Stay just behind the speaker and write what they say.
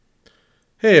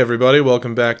Hey everybody,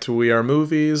 welcome back to We Are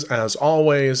Movies. As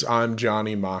always, I'm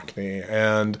Johnny Mockney,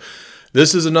 and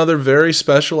this is another very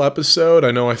special episode.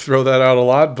 I know I throw that out a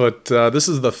lot, but this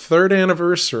is the third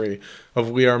anniversary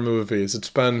of We Are Movies. It's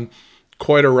been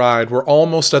quite a ride. We're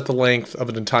almost at the length of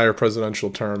an entire presidential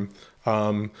term.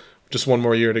 Just one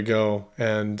more year to go,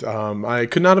 and I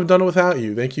could not have done it without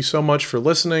you. Thank you so much for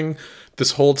listening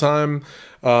this whole time.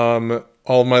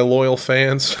 All my loyal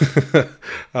fans.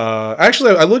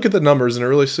 Actually, I look at the numbers, and it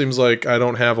really seems like I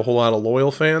don't have a whole lot of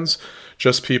loyal fans.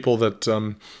 Just people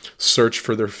that search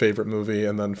for their favorite movie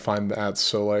and then find that.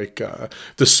 So, like,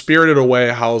 the Spirited Away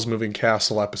Howl's Moving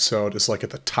Castle episode is like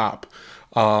at the top.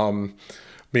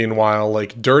 Meanwhile,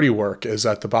 like Dirty Work is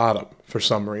at the bottom for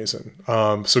some reason.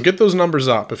 So get those numbers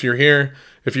up. If you're here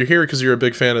because you're a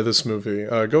big fan of this movie,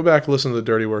 go back and listen to the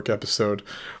Dirty Work episode,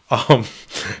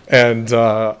 and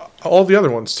all the other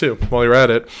ones too while you're at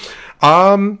it.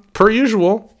 Per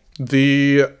usual,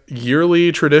 the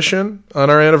yearly tradition on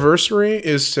our anniversary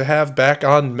is to have back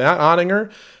on Matt Ottinger,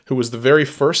 who was the very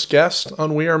first guest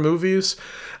on We Are Movies.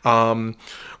 One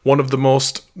of the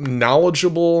most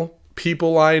knowledgeable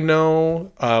people I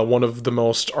know, one of the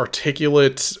most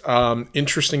articulate,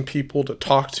 interesting people to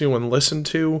talk to and listen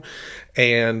to.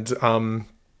 And,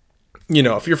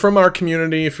 if you're from our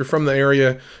community, if you're from the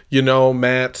area,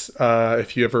 Matt,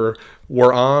 if you ever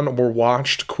were on or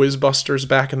watched Quizbusters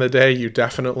back in the day, you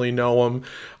definitely know him.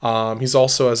 He's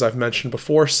also, as I've mentioned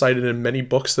before, cited in many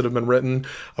books that have been written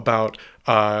about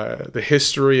the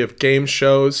history of game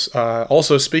shows.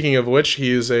 Also, speaking of which,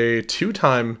 he is a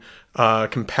two-time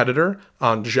competitor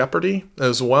on Jeopardy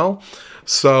as well.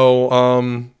 So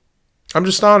I'm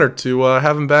just honored to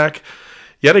have him back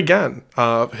yet again,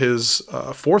 his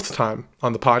fourth time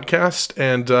on the podcast.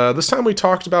 And this time we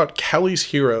talked about Kelly's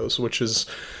Heroes, which is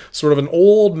sort of an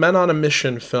old Men on a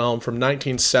Mission film from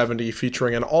 1970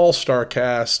 featuring an all-star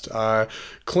cast,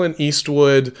 Clint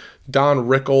Eastwood, Don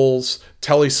Rickles,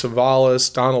 Telly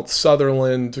Savalas, Donald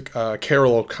Sutherland,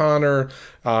 Carol O'Connor,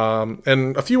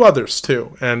 and a few others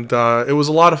too. And it was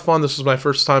a lot of fun. This was my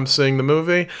first time seeing the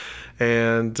movie.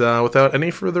 And without any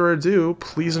further ado,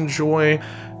 please enjoy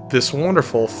this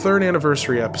wonderful third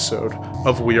anniversary episode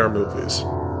of We Are Movies.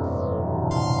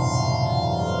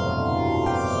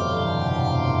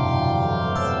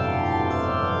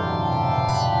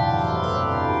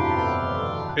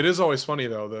 It is always funny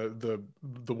though,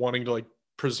 the wanting to like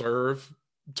preserve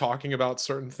talking about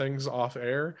certain things off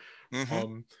air.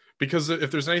 Because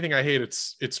if there's anything I hate,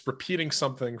 it's repeating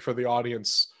something for the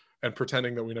audience and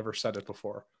pretending that we never said it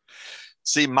before.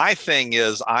 See, my thing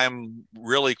is I'm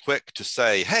really quick to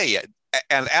say, hey,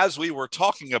 and as we were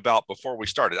talking about before we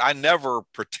started, I never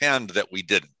pretend that we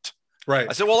didn't. Right.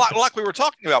 I said, well, like we were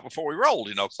talking about before we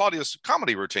rolled, Claudia's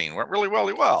comedy routine went really,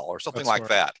 really well, or something like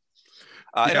that.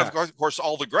 And of course,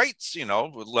 all the greats,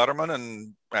 with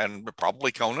Letterman and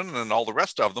probably Conan and all the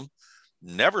rest of them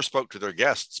never spoke to their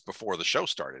guests before the show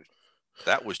started.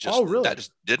 That was just, really? That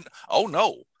just didn't. Oh,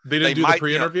 no. They didn't do the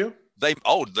pre-interview?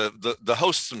 The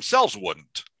hosts themselves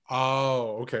wouldn't.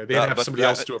 Oh, okay. They'd have somebody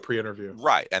else do a pre-interview.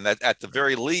 Right. And at the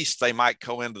very least, they might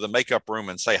go into the makeup room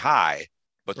and say hi,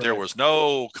 but there was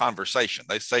no conversation.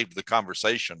 They saved the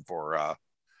conversation for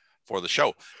the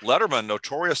show. Letterman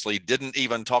notoriously didn't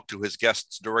even talk to his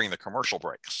guests during the commercial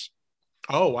breaks.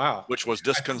 Oh, wow. Which was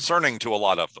disconcerting to a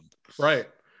lot of them. Right.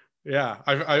 Yeah.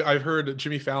 I've heard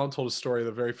Jimmy Fallon told a story.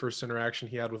 The very first interaction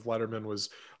he had with Letterman was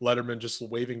Letterman just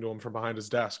waving to him from behind his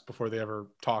desk before they ever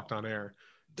talked on air.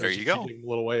 There you go. A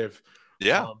little wave.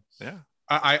 Yeah.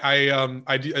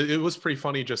 It was pretty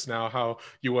funny just now how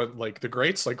you went like the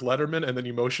greats, like Letterman, and then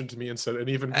you motioned to me and said, and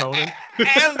even Conan.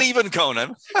 And even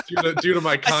Conan. due to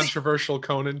my controversial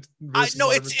Conan. No,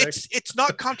 it's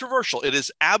not controversial. It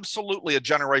is absolutely a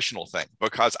generational thing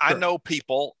because I know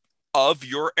people of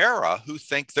your era who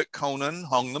think that Conan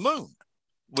hung the moon,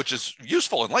 which is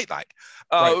useful in late night.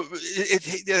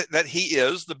 That he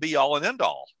is the be all and end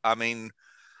all. I mean,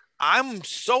 I'm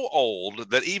so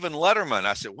old that even Letterman,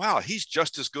 I said, wow, he's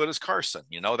just as good as Carson,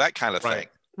 that kind of thing.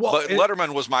 Well, but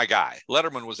Letterman was my guy.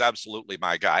 Letterman was absolutely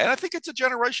my guy. And I think it's a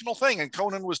generational thing. And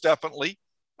Conan was definitely,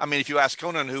 if you ask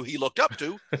Conan who he looked up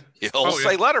to, he'll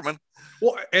say Letterman.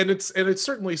 Well, and it's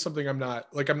certainly something I'm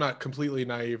not completely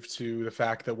naive to the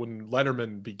fact that when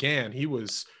Letterman began, he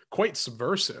was quite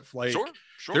subversive. Like sure.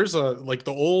 There's the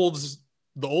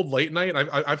old late night.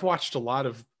 I've watched a lot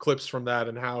of clips from that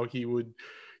and how he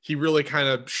really kind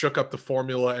of shook up the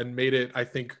formula and made it, I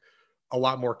think, a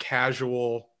lot more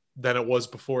casual than it was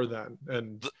before then.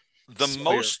 And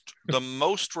the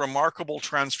most remarkable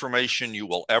transformation you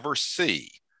will ever see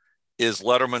is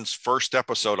Letterman's first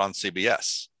episode on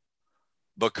CBS.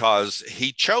 because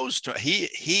he chose to.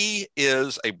 He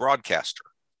is a broadcaster,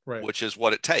 Right. which is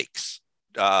what it takes.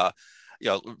 Uh,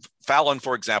 Fallon,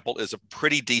 for example, is a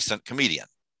pretty decent comedian,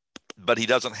 but he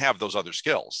doesn't have those other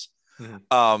skills.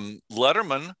 Mhm.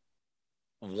 Letterman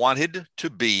wanted to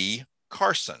be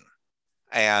Carson,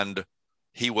 and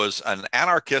he was an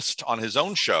anarchist on his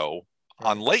own show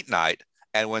on Right. late night.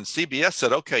 And when CBS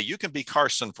said, okay, you can be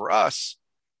Carson for us,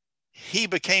 he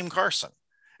became Carson.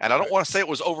 And I don't Right. want to say it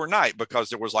was overnight, because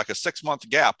there was like a 6-month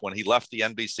gap when he left the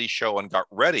NBC show and got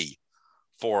ready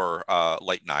for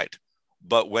late night.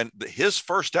 But when his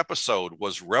first episode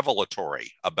was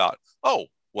revelatory about, oh,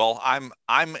 well, I'm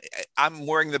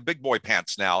wearing the big boy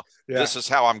pants now. Yeah. This is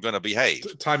how I'm going to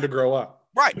behave. Time to grow up.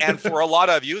 Right. And for a lot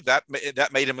of you, that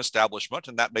made him establishment,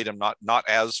 and that made him not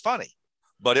as funny.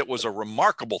 But it was a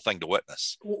remarkable thing to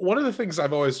witness. One of the things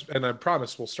I've always, and I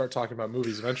promise we'll start talking about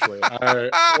movies eventually.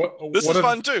 This is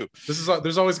fun too.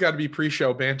 There's always got to be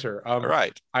pre-show banter.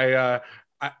 Right.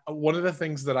 One of the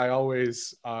things that I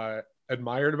always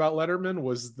admired about Letterman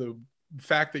was the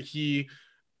fact that he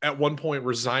at one point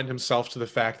resigned himself to the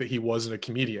fact that he wasn't a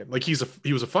comedian. Like he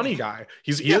was a funny guy.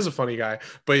 He is a funny guy,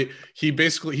 but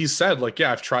he said like,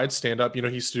 yeah, I've tried stand up. He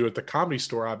used to do it at the Comedy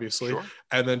Store, obviously, Sure.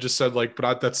 and then just said like,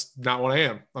 but that's not what I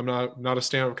am. I'm not a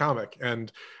stand up comic,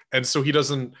 and so he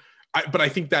doesn't. But I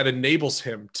think that enables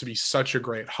him to be such a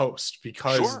great host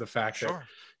because of the fact that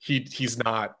he's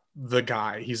not the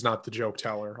guy. He's not the joke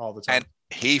teller all the time. And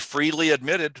he freely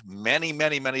admitted many,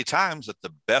 many, many times that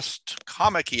the best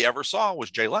comic he ever saw was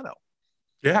Jay Leno.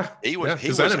 Yeah, he was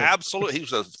absolutely, he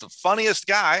was the funniest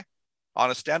guy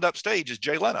on a stand-up stage is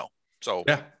Jay Leno. So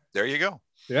yeah, there you go.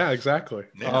 Yeah, exactly.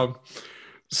 Yeah.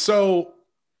 So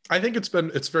I think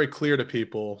it's very clear to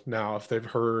people now, if they've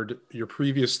heard your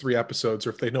previous 3 episodes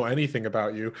or if they know anything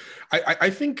about you. I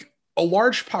think a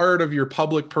large part of your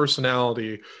public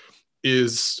personality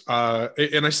is,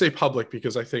 and I say public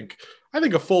because I think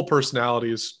a full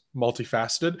personality is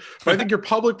multifaceted, but I think your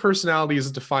public personality is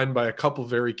defined by a couple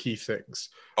very key things.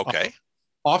 Okay.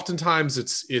 Oftentimes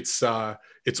it's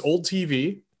old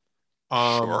TV.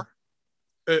 Sure.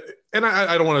 And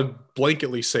I don't want to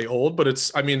blanketly say old, but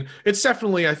it's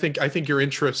definitely, I think your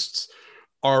interests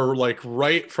are like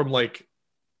right from like,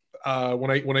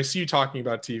 when I see you talking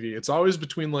about TV, it's always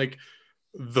between like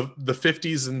the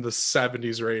 50s and the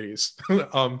 70s or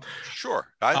 80s. Sure.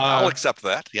 I'll accept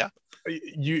that. Yeah.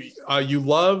 You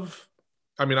love,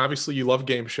 obviously you love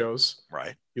game shows,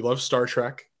 right? You love Star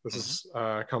Trek. This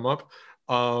has come up.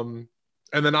 And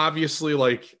then obviously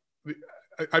like,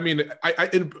 am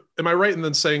I right in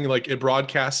then saying like in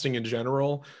broadcasting in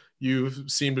general, you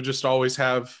seem to just always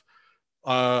have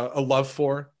a love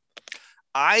for?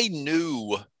 I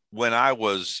knew when I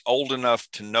was old enough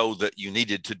to know that you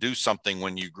needed to do something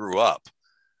when you grew up,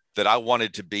 that I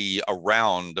wanted to be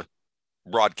around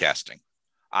broadcasting.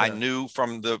 I knew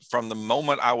from the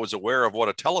moment I was aware of what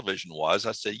a television was,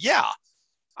 I said, yeah,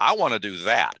 I want to do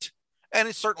that.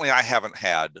 And certainly I haven't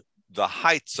had the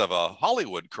heights of a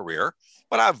Hollywood career,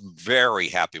 but I'm very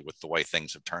happy with the way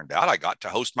things have turned out. I got to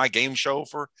host my game show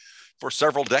for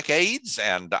several decades,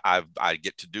 and I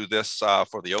get to do this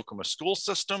for the Okemos school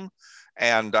system.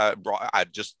 And I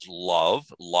just love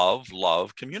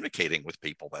communicating with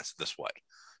people this way.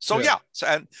 So yeah.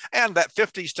 And that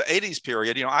 50s to 80s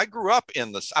period, I grew up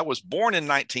in this. I was born in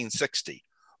 1960,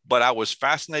 but I was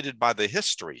fascinated by the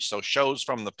history. So shows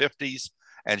from the 50s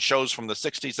and shows from the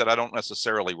 60s that I don't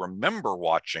necessarily remember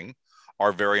watching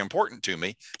are very important to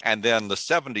me. And then the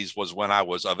 70s was when I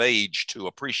was of age to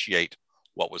appreciate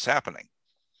what was happening.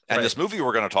 And this movie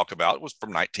we're going to talk about was from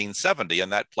 1970,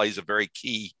 and that plays a very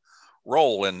key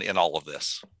role in all of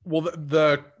this. Well,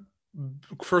 the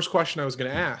first question I was going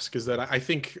to ask is that I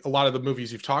think a lot of the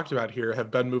movies you've talked about here have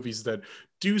been movies that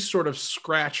do sort of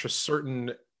scratch a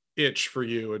certain itch for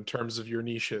you in terms of your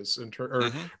niches,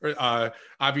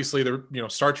 obviously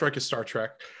Star Trek is Star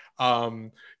Trek.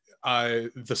 The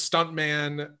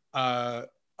Stuntman,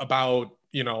 about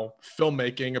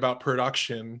filmmaking, about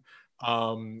production,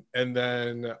 and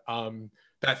then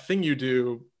that thing you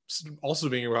do also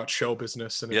being about show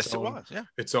business in its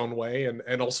own way,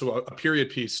 and also a period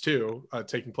piece too,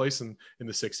 taking place in the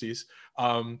 60s.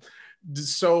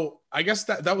 So I guess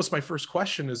that was my first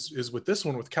question is with this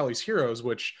one, with Kelly's Heroes,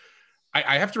 which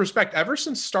I have to respect. Ever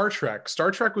since Star Trek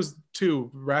was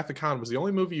 2, Wrath of Khan was the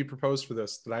only movie you proposed for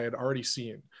this that I had already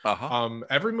seen.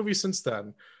 Every movie since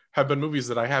then have been movies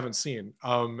that I haven't seen.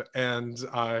 And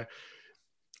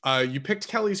you picked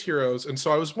Kelly's Heroes, and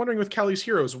so I was wondering with Kelly's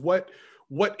Heroes, what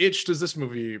itch does this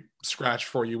movie scratch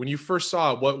for you? When you first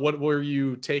saw it, what were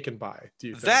you taken by, do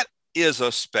you think? is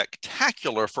a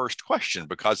spectacular first question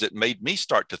because it made me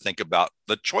start to think about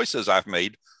the choices I've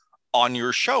made on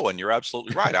your show. And you're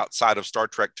absolutely right. Outside of Star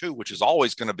Trek 2, which is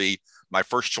always going to be my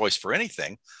first choice for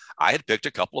anything, I had picked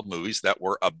a couple of movies that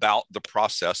were about the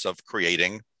process of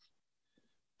creating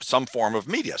some form of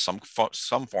media, some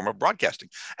form of broadcasting.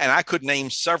 And I could name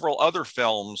several other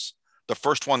films. The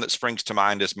first one that springs to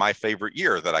mind is My Favorite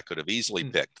Year, that I could have easily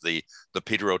picked, the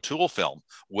Peter O'Toole film,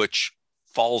 which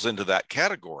falls into that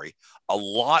category. A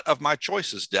lot of my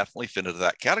choices definitely fit into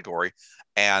that category.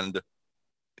 And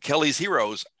Kelly's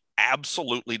Heroes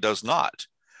absolutely does not.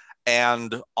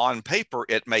 And on paper,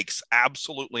 it makes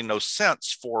absolutely no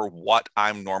sense for what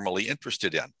I'm normally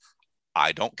interested in.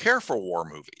 I don't care for war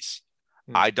movies.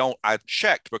 I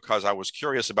checked because I was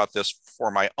curious about this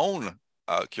for my own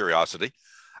curiosity.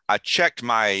 I checked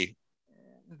my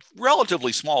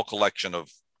relatively small collection of,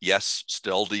 yes,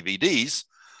 still DVDs,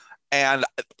 and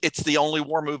it's the only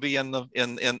war movie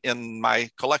in my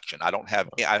collection. I don't have,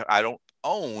 I don't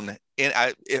own,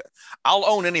 I'll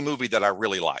own any movie that I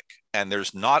really like, and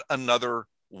there's not another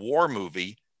war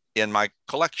movie in my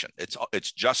collection.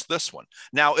 It's just this one.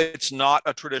 Now, it's not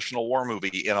a traditional war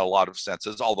movie in a lot of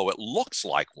senses, although it looks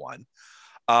like one.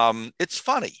 It's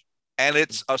funny and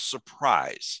it's a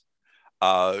surprise.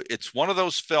 It's one of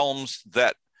those films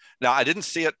that, now I didn't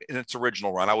see it in its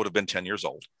original run. I would have been 10 years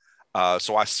old.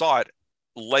 So I saw it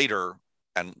later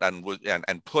and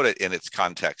put it in its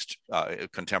context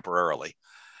contemporarily.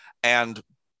 And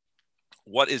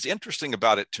what is interesting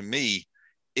about it to me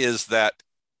is that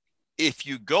if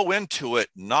you go into it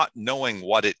not knowing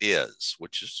what it is,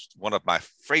 which is one of my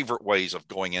favorite ways of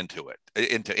going into it,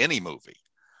 into any movie,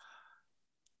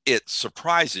 it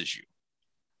surprises you.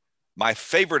 My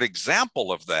favorite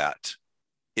example of that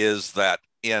is that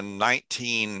in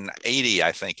 1980,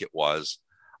 I think it was,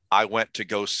 I went to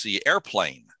go see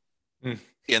Airplane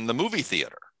in the movie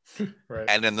theater. Right.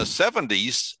 And in the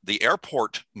 70s, the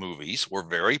airport movies were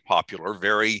very popular,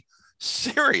 very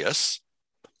serious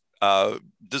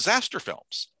disaster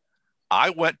films. I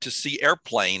went to see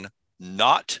Airplane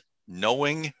not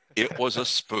knowing it was a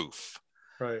spoof.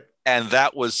 Right. And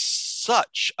that was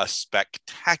such a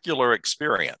spectacular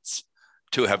experience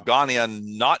to have gone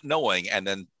in not knowing and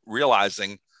then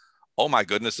realizing, oh my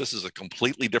goodness, this is a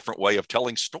completely different way of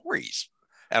telling stories.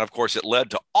 And of course, it led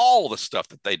to all the stuff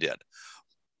that they did.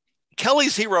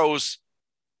 Kelly's Heroes,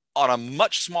 on a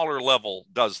much smaller level,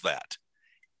 does that.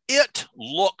 It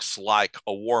looks like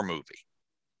a war movie.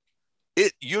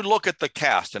 You look at the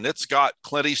cast and it's got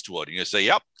Clint Eastwood, and you say,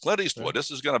 yep, Clint Eastwood,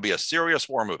 this is going to be a serious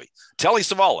war movie. Telly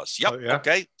Savalas, yep,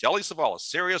 okay, Telly Savalas,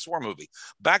 serious war movie.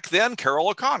 Back then, Carol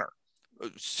O'Connor,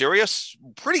 serious,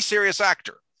 pretty serious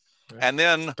actor. Yeah. And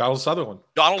then Donald Sutherland.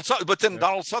 Donald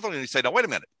Sutherland, you say, no, wait a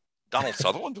minute, Donald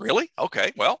Sutherland, really?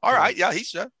 Okay, well, all right, yeah,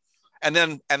 he's and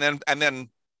then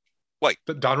wait,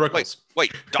 Don Rickles.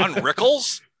 Wait, Don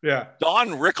Rickles? Yeah. Don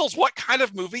Rickles, what kind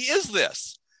of movie is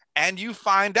this? And you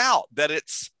find out that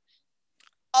it's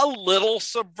a little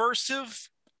subversive,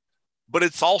 but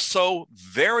it's also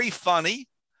very funny.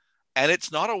 And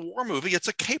it's not a war movie, it's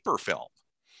a caper film.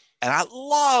 And I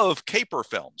love caper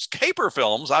films. Caper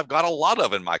films, I've got a lot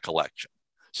of in my collection,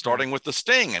 starting with The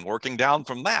Sting and working down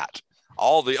from that.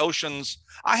 All the Oceans,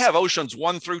 I have Oceans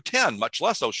 1 through 10, much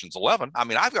less Oceans 11. I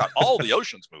mean, I've got all the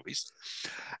Oceans movies.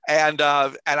 And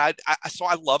so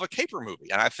I love a caper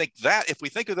movie. And I think that if we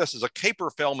think of this as a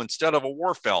caper film instead of a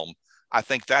war film, I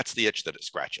think that's the itch that it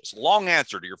scratches. Long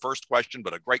answer to your first question,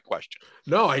 but a great question.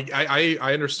 No, I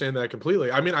understand that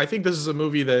completely. I mean, I think this is a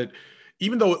movie that,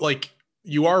 even though like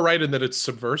you are right in that it's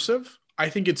subversive, I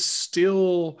think it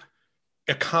still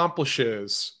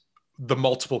accomplishes the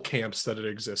multiple camps that it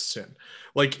exists in.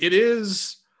 Like it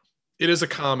is a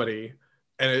comedy,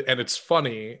 and it's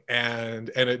funny, and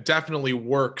it definitely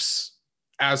works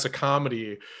as a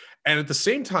comedy. And at the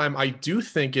same time, I do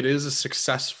think it is a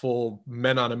successful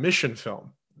men on a mission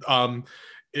film.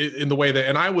 In the way that,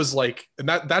 and I was like, and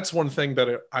that's one thing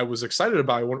that I was excited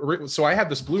about. So I had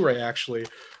this Blu-ray, actually.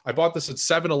 I bought this at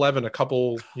 7-Eleven a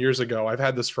couple years ago. I've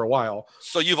had this for a while.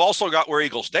 So you've also got Where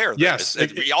Eagles Dare. Yes.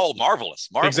 It's all marvelous.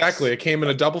 Exactly. It came in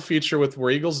a double feature with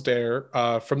Where Eagles Dare,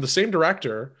 from the same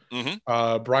director,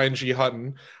 Brian G.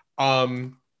 Hutton.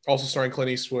 Also starring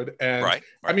Clint Eastwood. And right.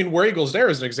 I mean, Where Eagles Dare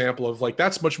is an example of like,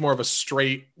 that's much more of a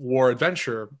straight war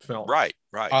adventure film. Right.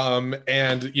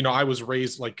 And you know, I was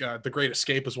raised like, The Great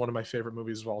Escape is one of my favorite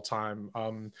movies of all time.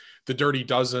 The Dirty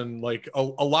Dozen, like a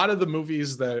lot of the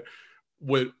movies that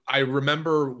I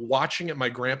remember watching at my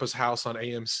grandpa's house on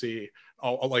AMC,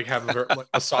 I'll like have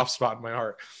a soft spot in my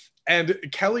heart. And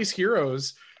Kelly's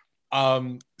Heroes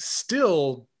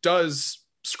still does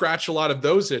scratch a lot of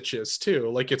those itches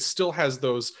too. Like it still has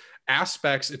those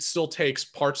aspects. It still takes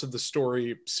parts of the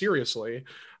story seriously.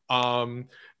 Um,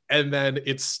 and then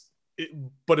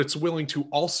but it's willing to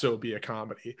also be a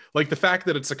comedy. Like the fact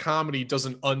that it's a comedy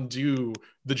doesn't undo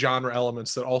the genre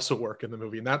elements that also work in the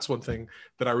movie. And that's one thing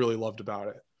that I really loved about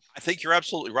it. I think you're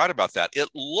absolutely right about that. It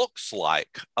looks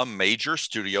like a major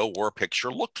studio war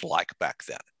picture looked like back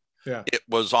then. Yeah. It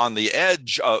was on the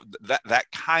edge of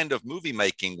that kind of movie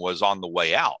making was on the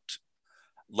way out.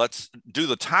 Let's do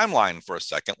the timeline for a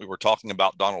second. We were talking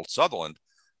about Donald Sutherland.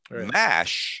 Right.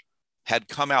 MASH had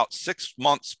come out 6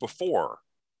 months before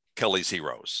Kelly's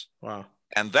Heroes. Wow.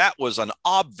 And that was an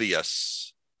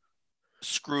obvious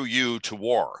screw you to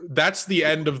war. That's the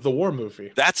end of the war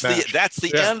movie. That's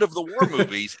the end of the war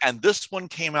movies. And this one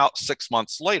came out 6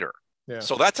 months later. Yeah.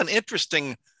 So that's an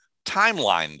interesting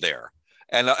timeline there.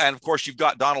 And of course, you've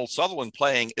got Donald Sutherland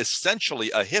playing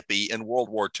essentially a hippie in World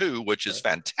War II, which is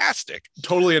fantastic.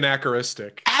 Totally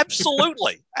anachronistic.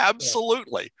 Absolutely.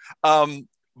 Absolutely. Yeah.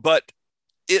 But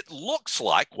it looks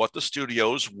like what the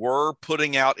studios were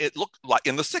putting out. It looked like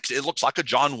in the 60s, it looks like a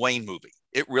John Wayne movie.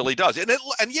 It really does.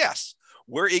 And yes,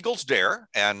 Where Eagles Dare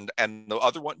and the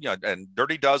other one, and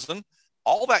Dirty Dozen,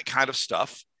 all that kind of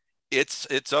stuff. It's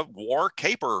a war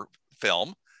caper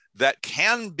film that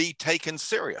can be taken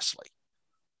seriously.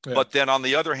 Yeah. But then on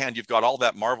the other hand, you've got all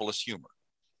that marvelous humor.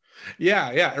 Yeah.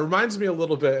 It reminds me a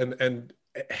little bit,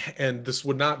 and this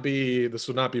would not be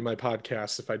my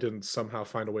podcast if I didn't somehow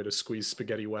find a way to squeeze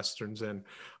spaghetti westerns in,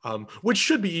 which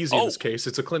should be easy in this case.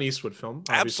 It's a Clint Eastwood film,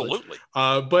 obviously. Absolutely.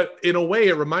 But in a way,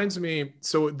 it reminds me.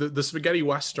 So the spaghetti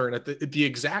western at the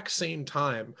exact same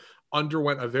time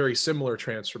underwent a very similar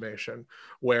transformation,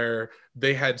 where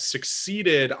they had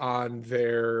succeeded on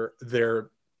the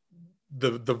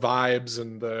vibes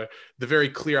and the very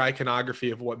clear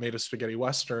iconography of what made a spaghetti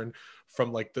western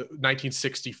from like the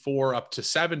 1964 up to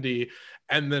 70.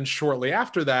 And then shortly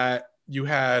after that, you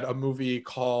had a movie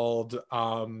called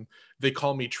They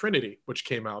Call Me Trinity, which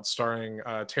came out starring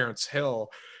Terrence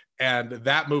Hill. And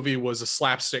that movie was a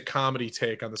slapstick comedy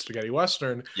take on the spaghetti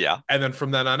western. Yeah. And then from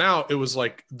then on out, it was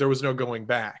like there was no going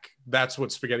back. That's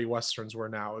what spaghetti westerns were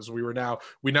now.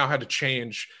 We now had to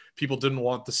change. People didn't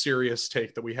want the serious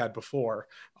take that we had before.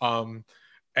 And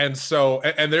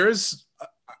there is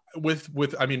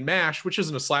with I mean MASH, which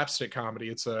isn't a slapstick comedy.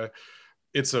 It's a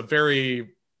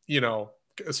very,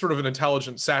 sort of an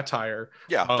intelligent satire.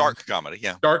 Yeah, dark comedy.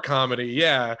 Yeah. Dark comedy.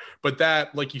 Yeah. But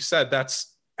that, like you said, that's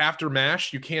after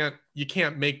MASH, you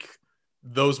can't make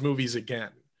those movies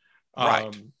again.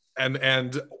 Right.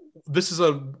 And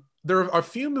there are a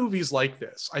few movies like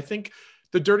this. I think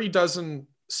The Dirty Dozen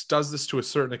does this to a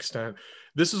certain extent.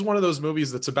 This is one of those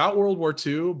movies that's about World War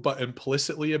II, but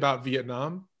implicitly about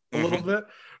Vietnam a little bit,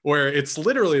 where it's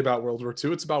literally about World War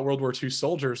II. It's about World War II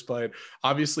soldiers, but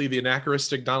obviously the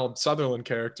anachronistic Donald Sutherland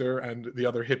character and the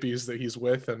other hippies that he's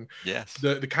with, and yes,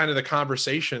 the kind of the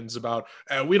conversations about,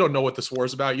 we don't know what this war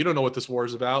is about. You don't know what this war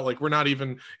is about. Like, we're not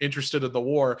even interested in the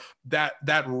war.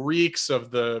 That reeks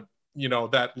of the,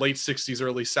 that late 60s,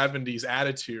 early 70s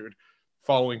attitude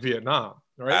following Vietnam.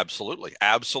 Right? Absolutely.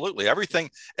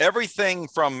 Everything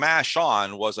from MASH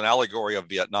on was an allegory of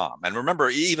Vietnam. And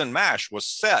remember, even MASH was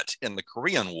set in the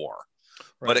Korean War,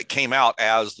 right, but it came out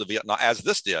as the Vietnam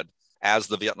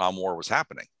War was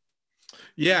happening.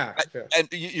 Yeah. And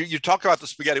you talk about the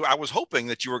spaghetti. I was hoping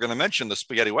that you were going to mention the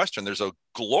spaghetti western. There's a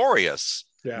glorious,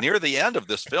 near the end of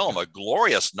this film, a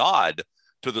glorious nod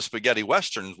to the spaghetti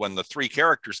westerns when the three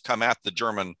characters come at the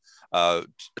German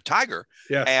tiger.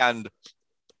 Yeah. And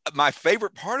my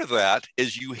favorite part of that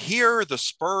is you hear the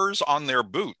spurs on their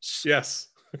boots. Yes.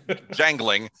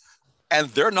 Jangling, and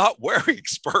they're not wearing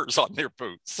spurs on their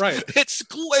boots. Right. It's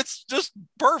just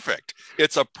perfect.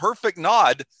 It's a perfect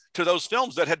nod to those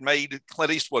films that had made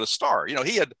Clint Eastwood a star.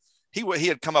 He had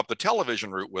come up the television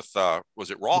route with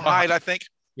was it Rawhide, I think?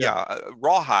 Yeah,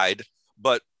 Rawhide.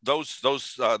 But those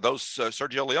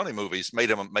Sergio Leone movies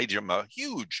made him a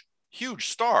huge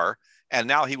star. And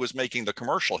now he was making the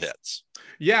commercial hits.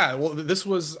 Yeah, well, this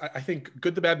was, I think,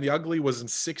 Good, the Bad, and the Ugly was in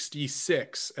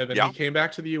 '66, and then he came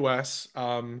back to the U.S.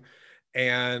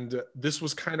 And this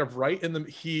was kind of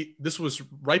this was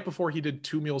right before he did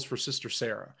Two Meals for Sister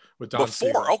Sarah with Don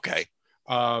Siegel. Okay.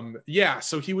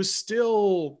 So he was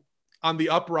still on the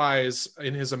uprise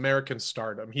in his American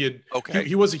stardom. He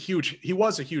was a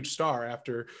huge star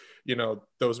after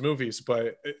those movies,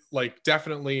 but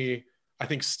definitely, I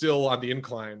think, still on the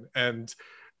incline. And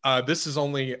this is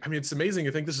it's amazing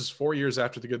to think this is 4 years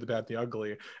after The Good, the Bad, and the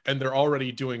Ugly, and they're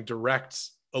already doing direct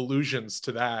allusions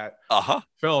to that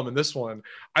film in this one.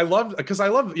 I love,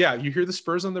 you hear the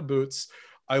spurs on their boots.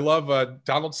 I love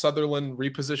Donald Sutherland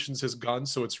repositions his gun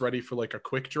so it's ready for like a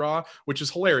quick draw, which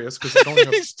is hilarious because they're going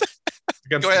up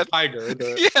Go against the ahead. tiger.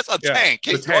 Yes, a Yeah, tank.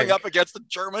 the He's going up tank. against the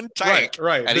German Right, tank,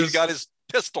 right. and he's got his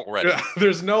pistol ready. Yeah,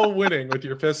 there's no winning with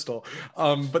your pistol.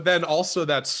 But then also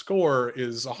that score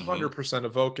is Mm-hmm. 100%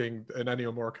 evoking an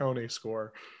Ennio Morricone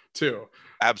score too.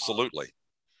 Absolutely.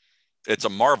 It's a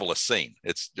marvelous scene.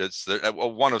 It's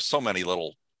one of so many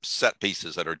little set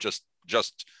pieces that are just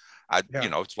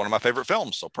Yeah. it's one of my favorite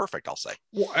films. So perfect, I'll say.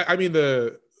 Well, I mean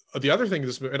the other thing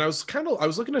this movie, and I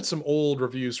was looking at some old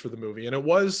reviews for the movie, and it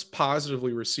was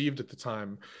positively received at the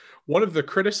time. One of the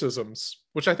criticisms,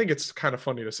 which I think it's kind of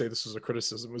funny to say this was a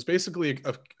criticism, was basically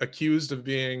accused of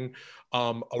being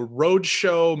a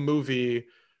roadshow movie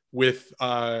with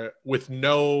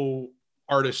no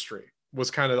artistry. Was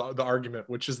kind of the argument,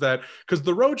 which is that because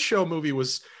the roadshow movie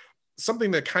was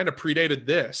something that kind of predated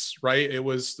this, right? It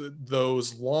was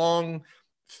those long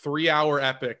 3 hour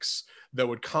epics that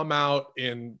would come out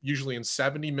in usually in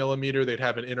 70 millimeter. They'd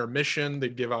have an intermission,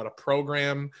 they'd give out a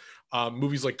program.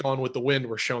 Movies like Gone with the Wind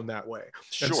were shown that way.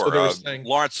 And so Sure. they were saying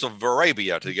Lawrence of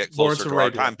Arabia to get Lawrence closer of to our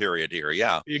Arabia. time period here.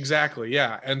 Yeah. Exactly,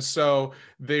 yeah. And so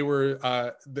they were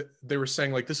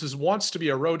saying like this is wants to be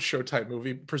a roadshow type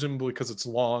movie, presumably because it's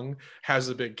long, has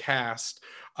a big cast.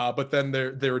 But then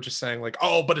they were just saying like,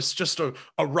 oh, but it's just a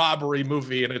robbery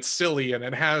movie and it's silly and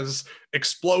it has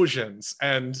explosions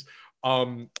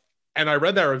and I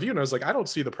read that review and I was like, I don't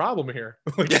see the problem here.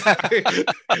 Like,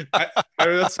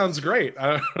 that sounds great.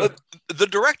 The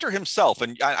director himself,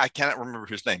 and I cannot remember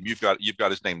his name. You've got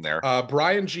his name there.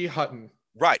 Brian G. Hutton.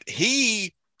 Right.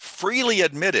 He freely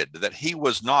admitted that he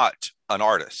was not an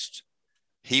artist.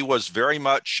 He was very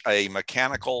much a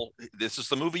mechanical, this is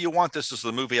the movie you want, this is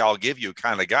the movie I'll give you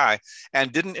kind of guy,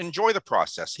 and didn't enjoy the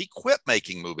process. He quit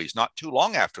making movies not too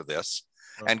long after this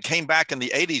and came back in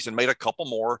the 80s and made a couple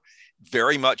more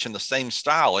very much in the same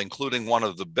style, including one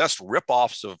of the best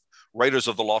ripoffs of Raiders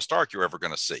of the Lost Ark you're ever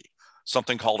going to see.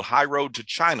 Something called High Road to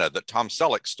China that Tom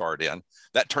Selleck starred in.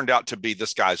 That turned out to be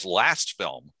this guy's last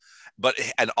film. But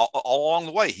all along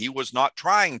the way, he was not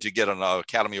trying to get an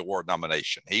Academy Award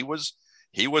nomination. He was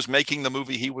making the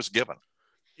movie he was given.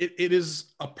 It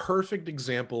is a perfect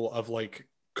example of like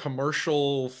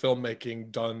commercial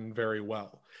filmmaking done very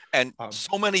well. And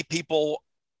so many people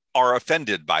are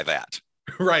offended by that.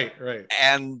 Right.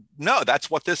 And no, that's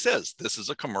what this is. This is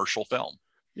a commercial film.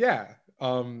 Yeah.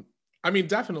 I mean,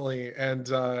 definitely. And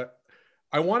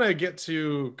I want to get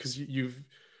to, because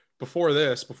before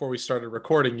we started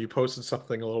recording, you posted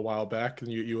something a little while back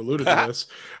and you alluded to this.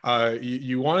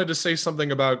 You wanted to say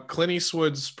something about Clint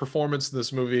Eastwood's performance in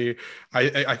this movie.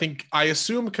 I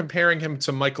assume comparing him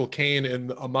to Michael Caine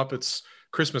in A Muppet's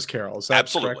Christmas Carol. Is that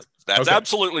absolutely correct? That's okay.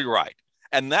 Absolutely right.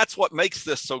 And that's what makes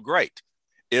this so great,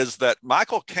 is that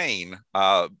Michael Caine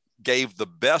gave the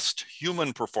best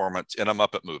human performance in a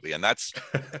Muppet movie. And that's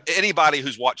anybody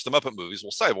who's watched the Muppet movies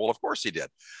will say, well, of course he did.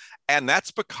 And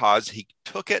that's because he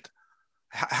took it.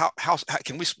 How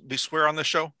can we swear on this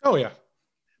show? Oh, yeah.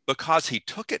 Because he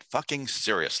took it fucking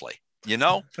seriously. You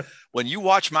know, when you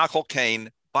watch Michael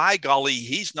Caine, by golly,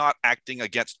 he's not acting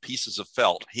against pieces of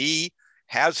felt. He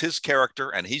has his character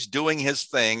and he's doing his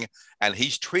thing and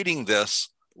he's treating this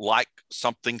like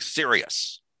something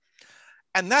serious.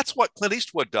 And that's what Clint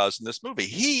Eastwood does in this movie.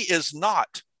 He is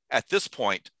not, at this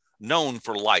point, known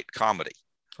for light comedy.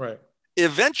 Right.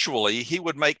 Eventually, he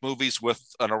would make movies with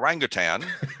an orangutan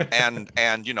and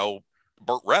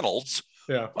Burt Reynolds.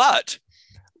 Yeah. But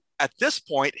at this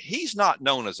point, he's not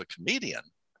known as a comedian.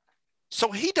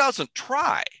 So he doesn't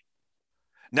try.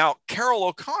 Now, Carroll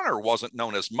O'Connor wasn't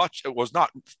known as much. It was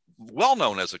not well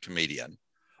known as a comedian,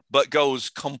 but goes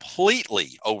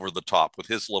completely over the top with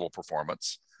his little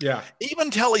performance. Yeah.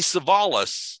 Even Telly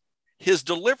Savalas, his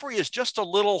delivery is just a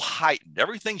little heightened.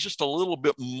 Everything's just a little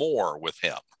bit more with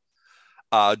him.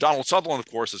 Donald Sutherland, of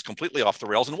course, is completely off the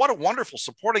rails. And what a wonderful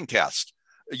supporting cast.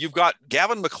 You've got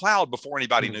Gavin MacLeod before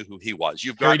anybody knew who he was.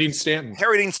 You've got Harry Dean Stanton.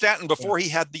 Harry Dean Stanton before he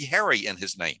had the Harry in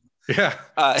his name. Yeah.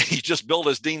 He just billed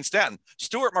as Dean Stanton.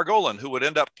 Stuart Margolin, who would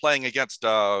end up playing against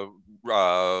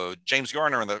James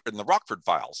Garner in the Rockford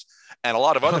Files and a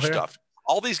lot of other stuff.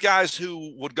 All these guys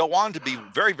who would go on to be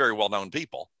very, very well-known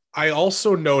people. I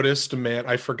also noticed, man,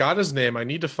 I forgot his name. I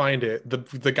need to find it.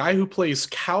 The guy who plays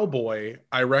Cowboy,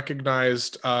 I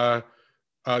recognized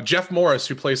Jeff Morris,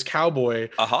 who plays Cowboy,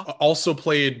 also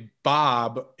played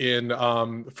Bob in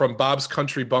from Bob's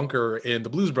Country Bunker in the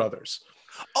Blues Brothers.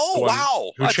 Oh,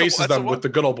 wow. Who chases them with the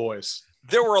good old boys.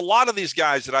 There were a lot of these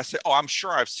guys that I said, oh, I'm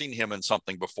sure I've seen him in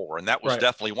something before. And that was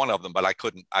definitely one of them, but I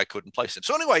couldn't place him.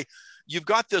 So anyway, you've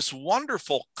got this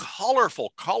wonderful,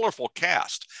 colorful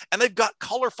cast, and they've got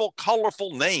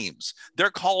colorful names. They're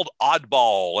called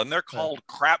Oddball, and they're called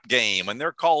Crap Game, and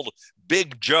they're called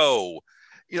Big Joe.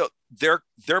 They're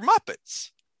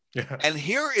Muppets. Yeah. And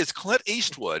here is Clint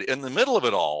Eastwood in the middle of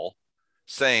it all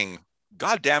saying,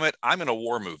 God damn it, I'm in a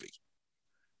war movie.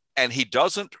 And he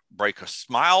doesn't break a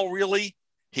smile, really.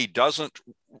 He doesn't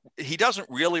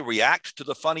really react to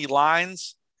the funny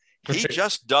lines. He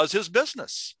just does his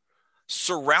business,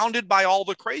 surrounded by all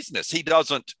the craziness. He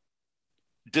doesn't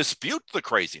dispute the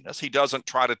craziness. He doesn't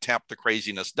try to tamp the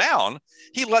craziness down.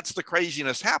 He lets the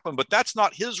craziness happen, but that's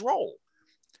not his role.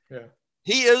 Yeah.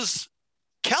 He is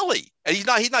Kelly. And he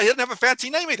doesn't have a fancy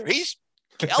name either. He's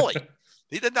Kelly.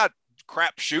 He did not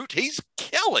crap shoot. He's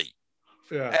Kelly.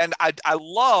 Yeah. And I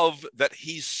love that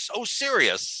he's so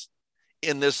serious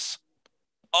in this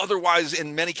otherwise,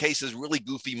 in many cases, really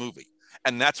goofy movie.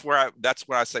 And that's where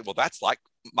I say, well, that's like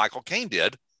Michael Caine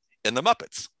did in The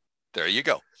Muppets. There you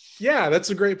go. Yeah, that's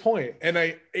a great point. And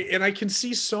I can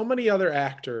see so many other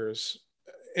actors,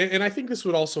 and I think this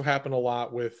would also happen a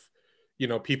lot with,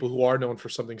 people who are known for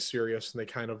something serious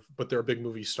and but they're a big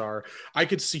movie star. I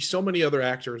could see so many other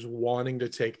actors wanting to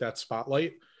take that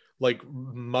spotlight, like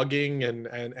mugging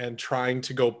and trying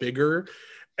to go bigger.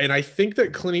 And I think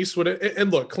that Clint Eastwood,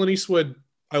 and look, Clint Eastwood,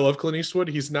 I love Clint Eastwood.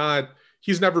 He's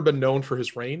never been known for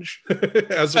his range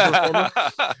as a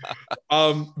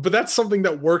performer. But that's something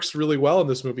that works really well in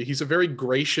this movie. He's a very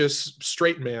gracious,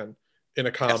 straight man in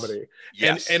a comedy.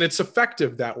 Yes. And it's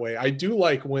effective that way. I do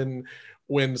like when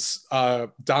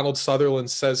Donald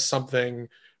Sutherland says something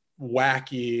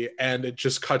wacky and it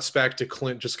just cuts back to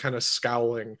Clint just kind of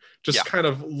scowling, just kind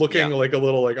of looking like a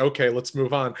little like, okay, let's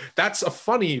move on. That's a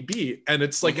funny beat. And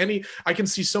it's like I can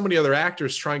see so many other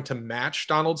actors trying to match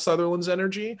Donald Sutherland's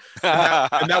energy,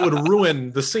 and that would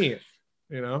ruin the scene,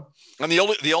 And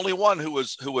the only one who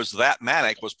was that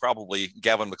manic was probably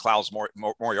Gavin MacLeod's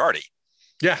Moriarty.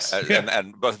 Yes.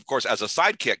 But of course, as a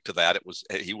sidekick to that,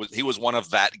 he was one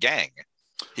of that gang.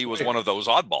 He was one of those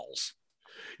oddballs.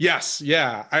 Yes,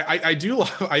 yeah, I do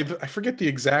love. I forget the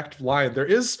exact line.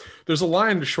 There's a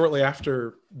line shortly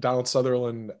after Donald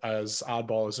Sutherland as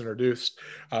Oddball is introduced,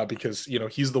 because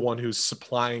he's the one who's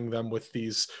supplying them with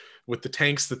the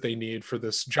tanks that they need for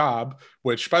this job.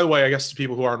 Which, by the way, I guess to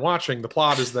people who aren't watching, the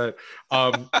plot is that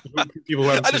people who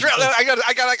haven't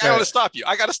I gotta stop you.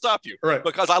 I gotta stop you, right?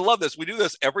 Because I love this. We do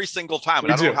this every single time,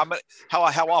 and I don't know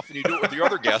how often you do it with your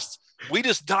other guests. We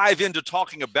just dive into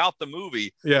talking about the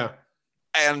movie. Yeah.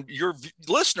 And your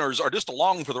listeners are just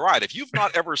along for the ride. If you've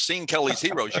not ever seen Kelly's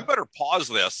Heroes, you better pause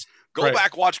this, go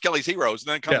back, watch Kelly's Heroes,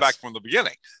 and then come back from the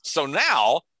beginning. So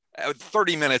now,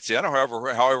 30 minutes in, or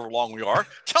however long we are,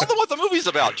 tell them what the movie's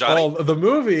about, Johnny. Well, the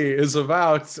movie is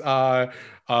about a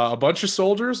bunch of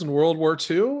soldiers in World War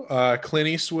II. Clint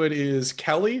Eastwood is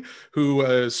Kelly, who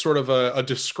is sort of a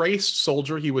disgraced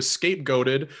soldier. He was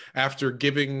scapegoated after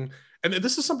giving, and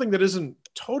this is something that isn't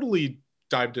totally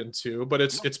dived into, but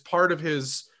it's part of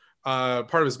his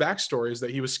backstory, is that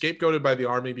he was scapegoated by the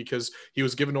army because he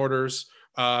was given orders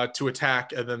to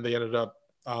attack, and then they ended up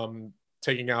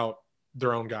taking out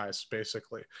their own guys,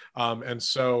 basically. And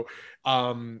so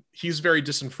he's very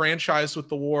disenfranchised with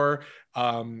the war.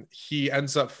 He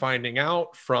ends up finding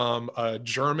out from a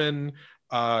German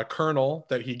colonel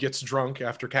that he gets drunk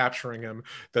after capturing him,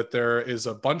 that there is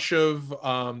a bunch of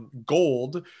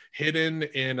gold hidden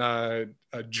in a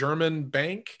German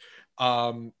bank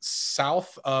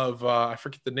south of I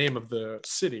forget the name of the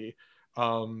city,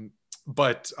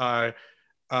 but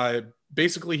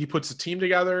basically he puts a team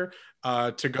together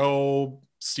to go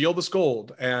steal this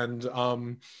gold,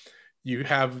 and you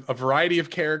have a variety of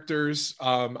characters.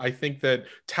 I think that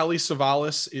Telly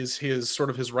Savalas is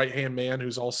his right-hand man,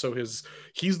 who's also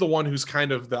he's the one who's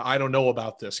kind of the I don't know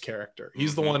about this character.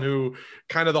 He's the one who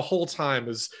kind of the whole time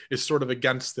is sort of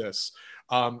against this.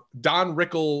 Don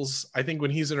Rickles, I think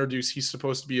when he's introduced, he's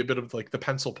supposed to be a bit of like the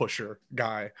pencil pusher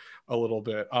guy a little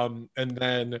bit. And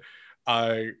then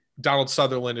Donald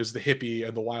Sutherland is the hippie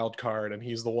and the wild card, and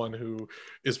he's the one who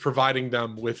is providing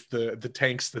them with the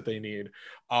tanks that they need.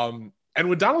 And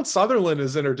when Donald Sutherland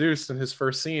is introduced in his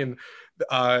first scene,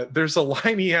 there's a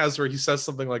line he has where he says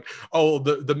something like, "Oh,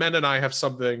 the men and I have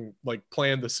something like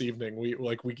planned this evening. We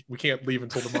can't leave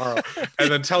until tomorrow."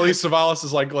 And then Telly Savalas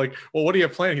is like, "Well, what do you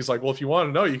have planned?" He's like, "Well, if you want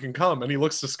to know, you can come." And he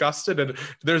looks disgusted, and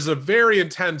there's a very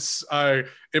intense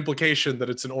implication that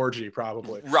it's an orgy,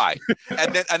 probably. Right.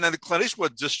 And then Clint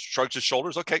Eastwood just shrugs his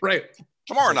shoulders. Okay, right.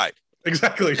 Tomorrow night.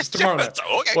 Exactly. Just tomorrow night.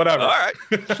 Okay. Whatever. All right.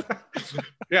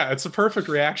 Yeah, it's a perfect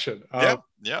reaction.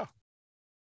 Yeah.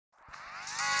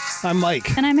 I'm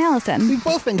Mike. And I'm Allison. We've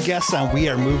both been guests on We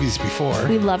Are Movies before.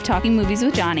 We love talking movies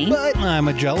with Johnny. But I'm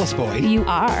a jealous boy. You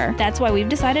are. That's why we've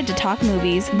decided to talk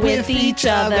movies with each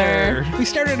other. We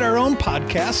started our own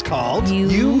podcast called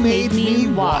You Made Me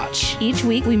Watch. Each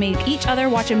week we make each other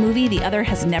watch a movie the other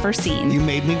has never seen. You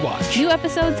Made Me Watch. New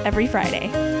episodes every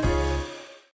Friday.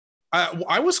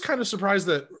 I was kind of surprised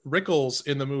that Rickles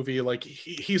in the movie, like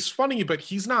he's funny, but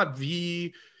he's not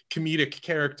the comedic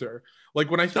character. Like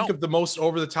when I think of the most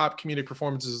over-the-top comedic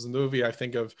performances in the movie, I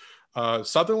think of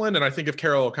Sutherland and I think of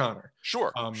Carol O'Connor.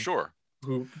 Sure.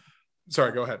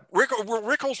 Sorry, go ahead.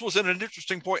 Rickles was at an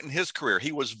interesting point in his career.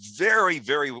 He was very,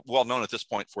 very well known at this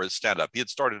point for his stand-up. He had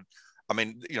started, I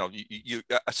mean,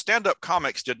 stand-up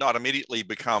comics did not immediately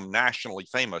become nationally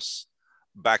famous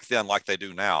back then like they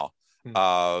do now.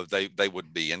 They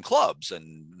would be in clubs,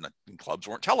 and clubs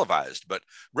weren't televised. But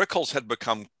Rickles had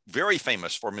become very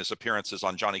famous for his appearances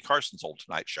on Johnny Carson's Old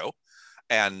Tonight Show,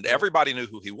 and everybody knew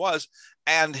who he was.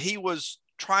 And he was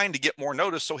trying to get more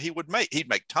notice, so he'd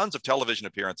make tons of television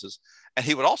appearances, and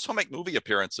he would also make movie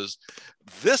appearances.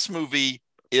 This movie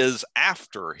is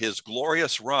after his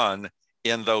glorious run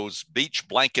in those beach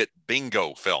blanket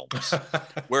bingo films,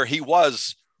 where he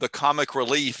was the comic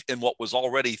relief in what was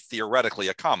already theoretically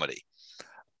a comedy.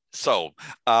 So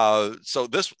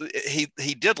this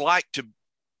he did like to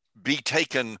be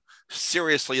taken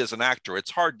seriously as an actor.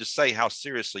 It's hard to say how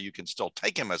seriously you can still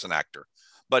take him as an actor,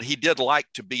 but he did like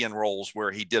to be in roles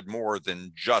where he did more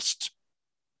than just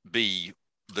be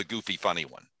the goofy, funny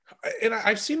one. And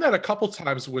I've seen that a couple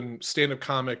times when stand-up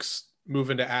comics move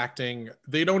into acting.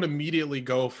 They don't immediately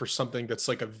go for something that's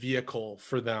like a vehicle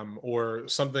for them or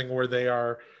something where they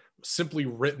are simply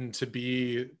written to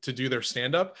do their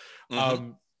stand-up. Mm-hmm.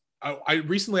 I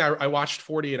recently watched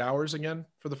 48 Hours again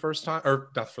for the first time,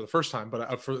 or not for the first time,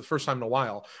 but for the first time in a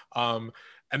while. And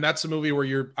that's a movie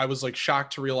where I was like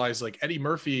shocked to realize like Eddie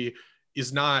Murphy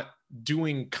is not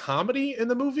doing comedy in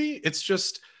the movie. It's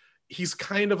just, he's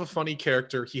kind of a funny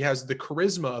character. He has the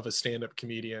charisma of a stand-up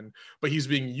comedian, but he's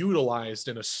being utilized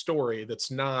in a story that's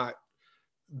not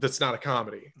a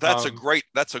comedy. That's a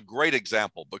great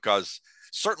example, because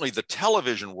certainly the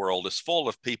television world is full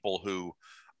of people who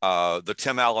the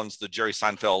Tim Allens, the Jerry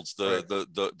Seinfelds, the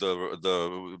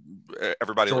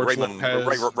everybody, George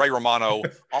Ray Romano,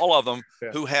 all of them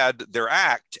who had their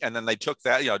act, and then they took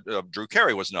that. Drew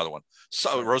Carey was another one.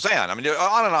 So Roseanne. I mean,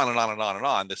 on and on and on and on and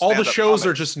on. All the shows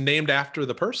are just named after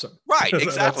the person. Right.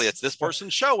 Exactly. It's this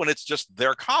person's show, and it's just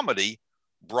their comedy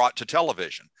brought to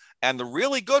television. And the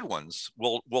really good ones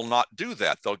will not do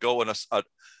that. They'll go in a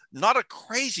not a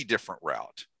crazy different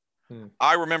route.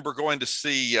 I remember going to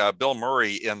see Bill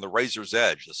Murray in The Razor's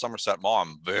Edge, the Somerset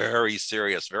Maugham, very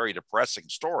serious, very depressing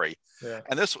story. Yeah.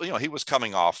 And this, he was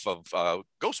coming off of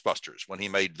Ghostbusters when he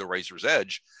made The Razor's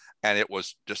Edge, and it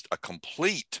was just a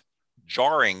complete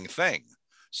jarring thing.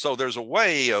 So there's a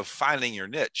way of finding your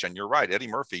niche, and you're right. Eddie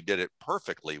Murphy did it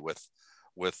perfectly with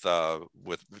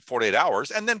 48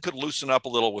 Hours, and then could loosen up a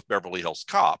little with Beverly Hills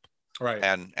Cop. Right.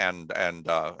 And on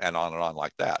and on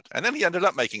like that. And then he ended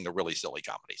up making the really silly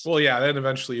comedies. Well, yeah, then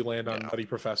eventually you land on Nutty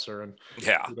Professor and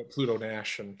Pluto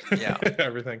Nash and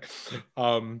everything.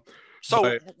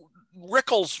 So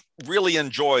Rickles really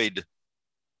enjoyed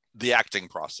the acting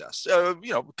process.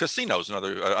 Casino's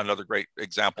another great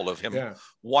example of him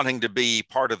wanting to be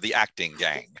part of the acting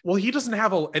gang. Well, he doesn't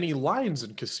have any lines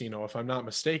in Casino, if I'm not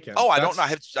mistaken. Oh, I don't know.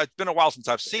 It's been a while since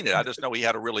I've seen it. I just know he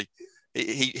had a really...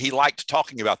 He liked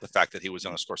talking about the fact that he was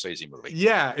in a Scorsese movie.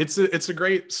 Yeah, it's a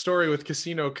great story with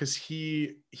Casino, because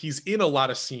he's in a lot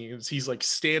of scenes. He's like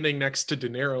standing next to De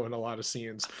Niro in a lot of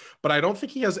scenes, but I don't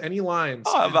think he has any lines.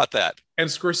 Oh, how about that? And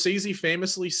Scorsese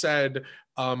famously said,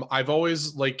 I've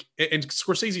always and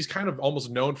Scorsese's kind of almost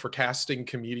known for casting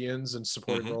comedians in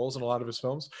supporting roles in a lot of his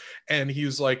films. And he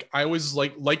was like, I always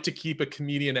like to keep a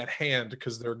comedian at hand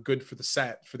because they're good for the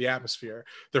set, for the atmosphere.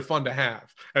 They're fun to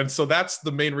have. And so that's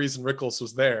the main reason Rickles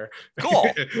was there. Cool.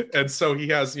 And so he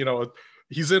has,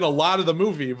 he's in a lot of the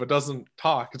movie, but doesn't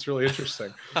talk. It's really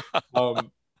interesting. But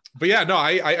yeah, no,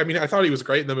 I mean, I thought he was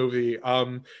great in the movie.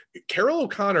 Carol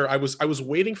O'Connor, I was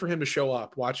waiting for him to show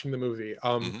up watching the movie.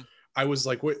 I was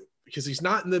like, what? Because he's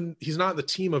not in the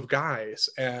team of guys,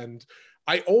 and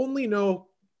I only know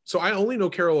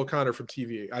Carol O'Connor from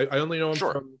TV. I only know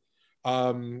him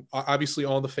from obviously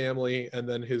All in the Family, and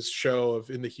then his show of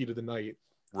In the Heat of the Night.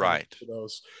 Right. For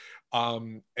those.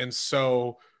 And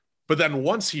so, but then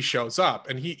once he shows up,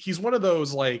 and he's one of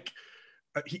those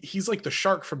he's like the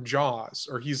shark from Jaws,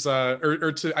 or he's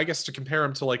or to, I guess, to compare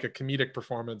him to like a comedic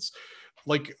performance,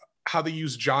 like how they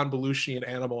use John Belushi in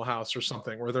Animal House or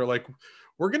something, where they're like,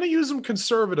 we're going to use him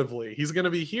conservatively. He's going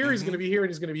to be here, he's going to be here, and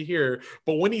he's going to be here.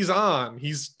 But when he's on,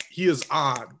 he is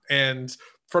on. And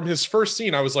from his first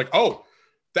scene, I was like, oh,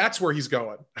 that's where he's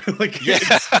going. Like, yeah.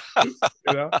 You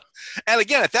know? And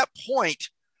again, at that point,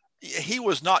 he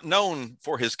was not known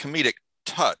for his comedic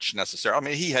touch necessarily. I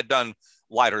mean, he had done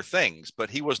lighter things, but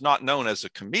he was not known as a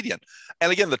comedian.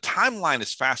 And again, the timeline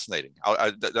is fascinating.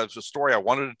 That's a story I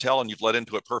wanted to tell, and you've led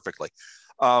into it perfectly.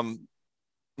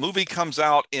 Movie comes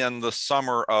out in the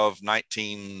summer of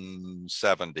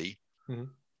 1970. Mm-hmm.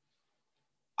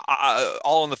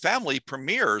 All in the Family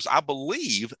premieres, I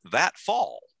believe, that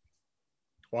fall.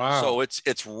 Wow. So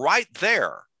it's right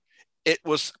there. It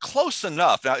was close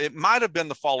enough. Now, it might have been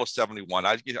the fall of 71.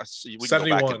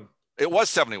 71. It was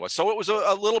 71. So it was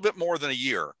a little bit more than a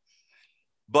year.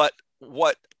 But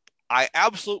what I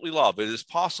absolutely love, it is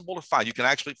possible to find, you can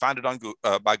actually find it on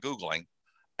by Googling,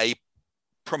 a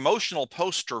promotional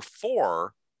poster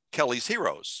for Kelly's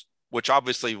Heroes, which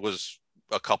obviously was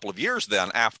a couple of years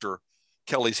then after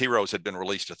Kelly's Heroes had been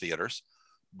released to theaters,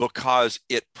 because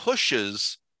it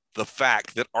pushes the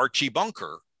fact that Archie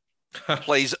Bunker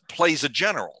plays a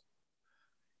general.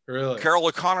 Really? Carroll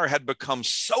O'Connor had become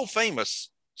so famous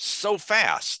so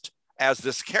fast as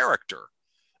this character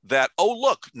that, oh,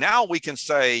 look, now we can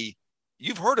say,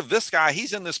 you've heard of this guy,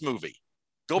 he's in this movie.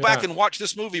 Go back and watch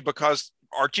this movie because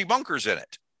Archie Bunker's in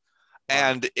it. Wow.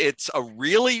 And it's a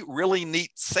really, really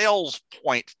neat sales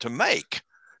point to make,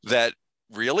 that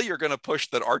really you're going to push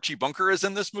that Archie Bunker is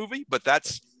in this movie, but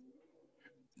that's,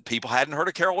 people hadn't heard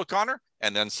of Carroll O'Connor,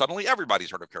 and then suddenly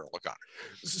everybody's heard of Carroll O'Connor.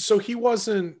 So he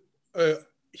wasn't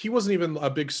even a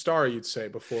big star, you'd say,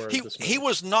 before this movie. He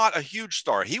was not a huge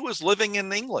star. He was living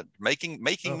in England, making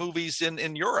movies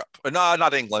in Europe. No,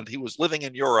 not England. He was living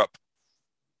in Europe,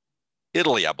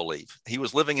 Italy, I believe. He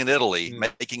was living in Italy,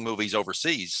 making movies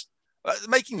overseas,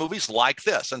 making movies like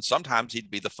this. And sometimes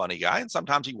he'd be the funny guy, and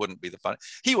sometimes he wouldn't be the funny.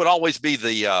 He would always be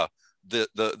the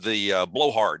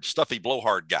blowhard, stuffy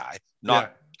blowhard guy,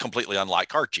 not completely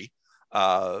unlike Archie.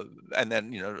 And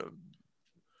then,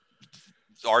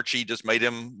 Archie just made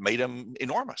him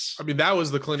enormous. I mean, that was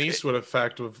the Clint Eastwood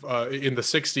effect of in the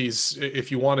 60s.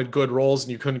 If you wanted good roles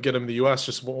and you couldn't get them in the US,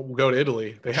 just go to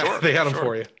Italy. They had them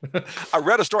for you. I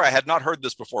read a story. I had not heard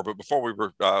this before, but before we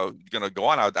were going to go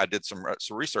on, I did some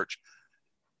research.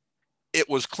 It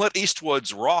was Clint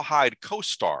Eastwood's Rawhide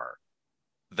co-star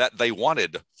that they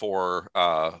wanted for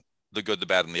The Good, the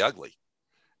Bad, and the Ugly.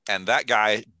 And that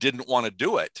guy didn't want to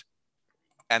do it,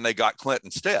 and they got Clint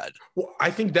instead. Well,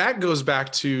 I think that goes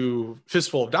back to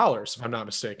Fistful of Dollars, if I'm not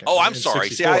mistaken. Oh, I'm sorry.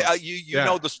 64. See, you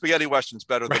know the spaghetti westerns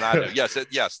better than I do.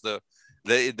 Yes, the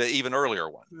even earlier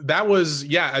one. That was,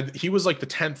 he was like the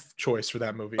 10th choice for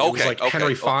that movie. It was like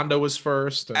Henry Fonda was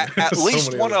first. And at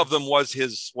least one of them was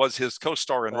his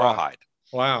co-star in Rawhide.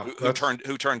 Wow. Who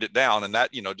turned it down, and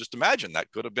that, just imagine,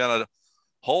 that could have been a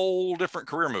whole different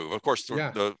career move. Of course,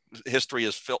 the history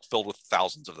is filled with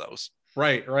thousands of those.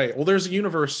 Right. Well, there's a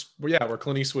universe where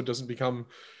Clint Eastwood doesn't become,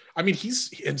 I mean, he's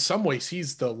in some ways,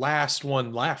 he's the last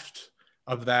one left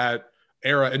of that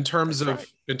era in terms of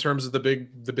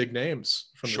the big names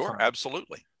from the time.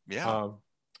 Absolutely. Yeah.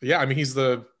 I mean, he's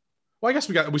I guess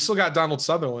we still got Donald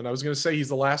Sutherland. I was going to say he's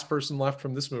the last person left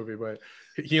from this movie, but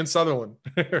he and Sutherland.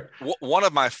 One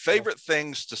of my favorite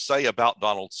things to say about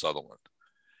Donald Sutherland,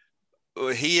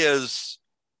 he is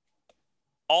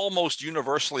almost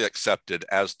universally accepted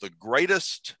as the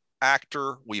greatest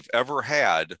actor we've ever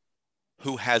had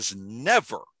who has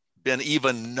never been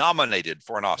even nominated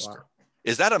for an Oscar. Wow.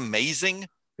 Is that amazing?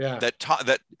 Yeah.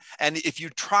 And if you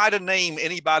try to name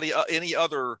anybody, any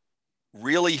other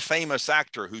really famous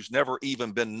actor who's never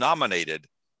even been nominated,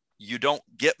 you don't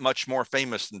get much more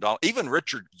famous than Donald. Even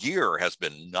Richard Gere has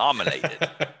been nominated.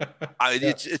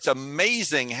 It's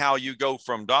amazing how you go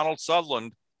from Donald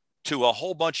Sutherland to a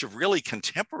whole bunch of really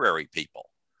contemporary people.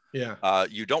 Yeah.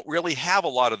 You don't really have a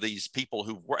lot of these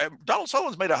people Donald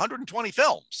Sutherland's made 120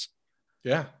 films.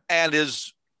 Yeah. And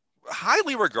is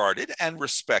highly regarded and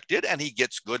respected, and he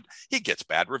gets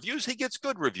bad reviews, he gets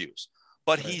good reviews,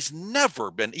 but he's never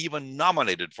been even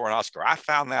nominated for an Oscar. I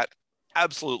found that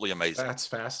absolutely amazing. That's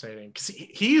fascinating,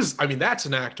 because that's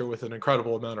an actor with an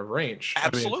incredible amount of range.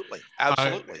 Absolutely.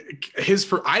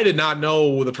 I did not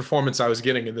know the performance I was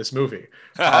getting in this movie.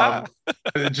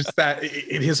 Just that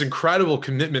his incredible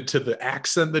commitment to the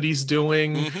accent that he's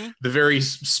doing, the very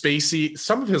spacey.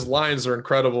 Some of his lines are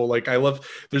incredible. Like, I love.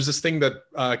 There's this thing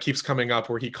that keeps coming up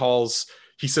where he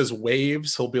says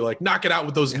waves. He'll be like, knock it out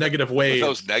with those negative waves.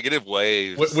 Those negative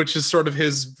waves. Which is sort of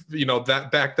his, that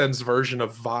back then's version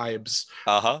of vibes.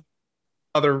 Uh-huh.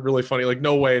 Other really funny, like,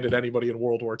 no way did anybody in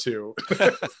World War II.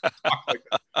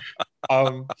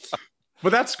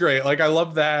 But that's great. Like I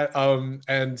love that.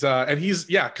 And he's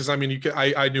because I mean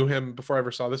I knew him before I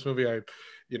ever saw this movie. I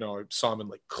saw him in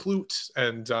like Clute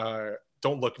and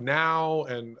Don't Look Now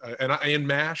and in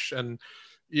MASH and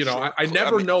Sure. I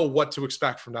never know what to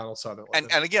expect from Donald Sutherland.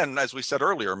 And again, as we said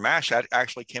earlier, MASH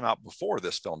actually came out before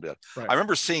this film did. Right. I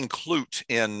remember seeing Clute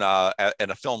in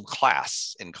a film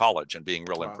class in college and being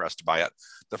real impressed by it.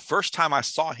 The first time I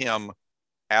saw him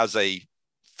as a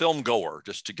film goer,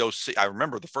 just to go see, I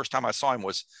remember the first time I saw him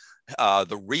was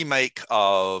the remake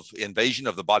of Invasion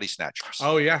of the Body Snatchers.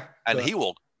 Oh yeah, and he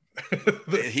will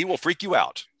freak you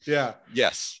out. Yeah.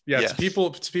 Yes. To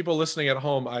people listening at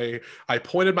home, I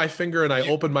pointed my finger and I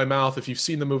opened my mouth. If you've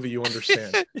seen the movie, you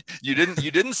understand. You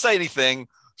didn't say anything.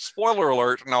 Spoiler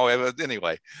alert. No,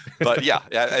 anyway. But yeah,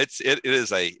 it's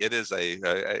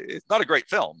not a great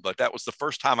film, but that was the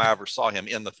first time I ever saw him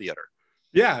in the theater.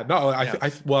 Yeah, no, I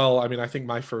think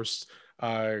my first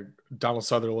Donald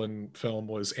Sutherland film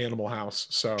was Animal House.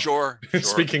 So sure.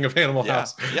 Speaking of Animal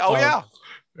House. Yeah. Oh yeah.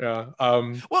 Yeah.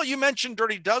 Well, you mentioned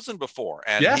Dirty Dozen before,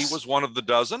 and yes. he was one of the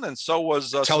dozen, and so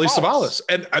was Telly Savalas.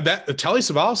 And that Telly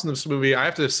Savalas in this movie, I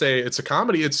have to say, it's a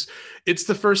comedy. It's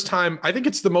the first time, I think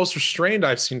it's the most restrained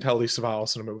I've seen Telly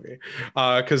Savalas in a movie.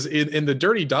 Because in the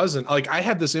Dirty Dozen, like I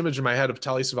had this image in my head of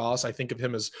Telly Savalas. I think of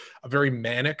him as a very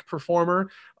manic performer.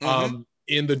 Mm-hmm.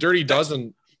 In the Dirty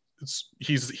Dozen,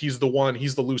 he's the one.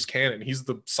 He's the loose cannon. He's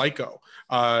the psycho.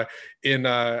 I've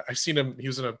seen him. He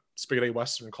was in a spaghetti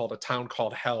western called A Town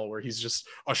Called Hell, where he's just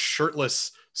a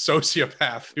shirtless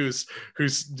sociopath who's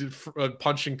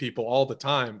punching people all the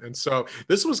time. And so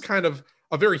this was kind of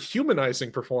a very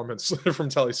humanizing performance from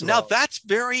Telly Savalas. Now that's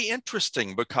very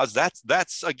interesting because that's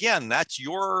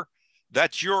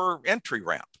your entry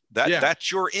ramp.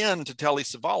 That's your in to Telly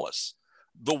Savalas.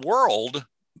 The world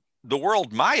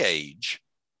my age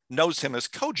knows him as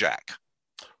Kojak,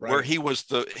 right, where he was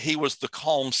the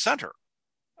calm center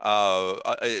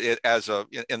in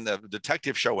the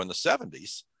detective show in the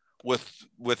 70s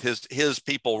with his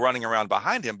people running around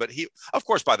behind him. But he, of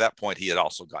course, by that point he had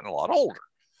also gotten a lot older.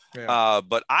 Yeah.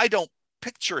 But I don't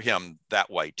picture him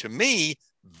that way. To me,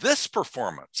 this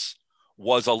performance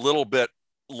was a little bit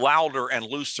louder and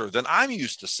looser than I'm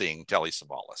used to seeing Telly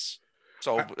Savalas.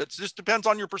 So it just depends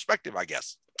on your perspective, I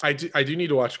guess. I do need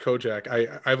to watch Kojak.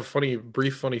 I have a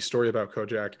brief funny story about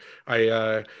Kojak.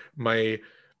 I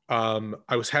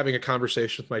was having a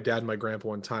conversation with my dad and my grandpa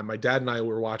one time. My dad and I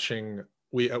were watching.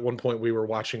 At one point we were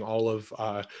watching all of.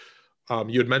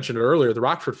 You had mentioned it earlier, the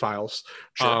Rockford Files,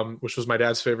 sure, which was my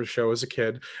dad's favorite show as a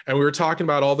kid, and we were talking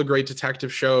about all the great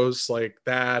detective shows like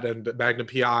that and Magnum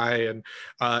PI,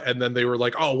 and then they were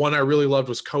like, "Oh, one I really loved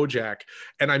was Kojak,"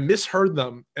 and I misheard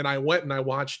them, and I went and I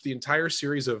watched the entire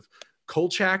series of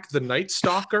Kolchak the Night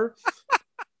Stalker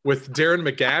with Darren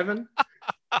McGavin,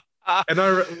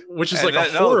 which is like a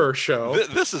horror show.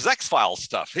 This is X-Files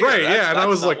stuff here. Right? And I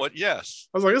was like, yes.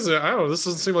 I was like, I don't know. This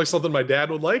doesn't seem like something my dad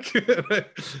would like.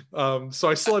 So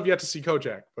I still have yet to see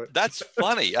Kojak. But that's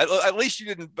funny. At least you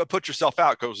didn't put yourself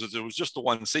out because it was just the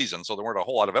one season, so there weren't a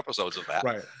whole lot of episodes of that.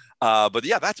 Right. But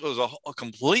yeah, that was a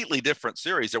completely different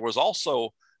series. There was also,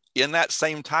 in that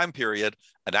same time period,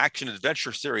 an action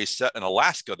adventure series set in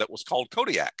Alaska that was called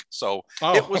Kodiak. So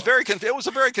it was it was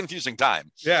a very confusing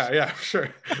time. Yeah, sure.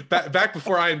 Back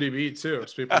before IMDb too.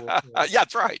 So people, yeah,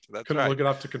 that's right. Couldn't look it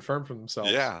up to confirm for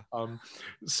themselves. Yeah.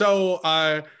 So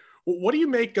what do you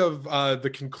make of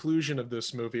the conclusion of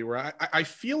this movie, where I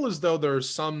feel as though there's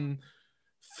some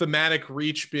thematic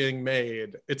reach being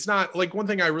made? It's not like, one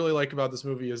thing I really like about this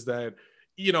movie is that,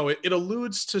 it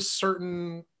alludes to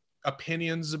certain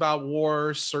opinions about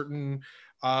war, certain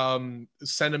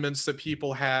sentiments that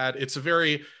people had. It's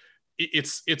in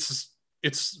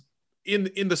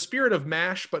the spirit of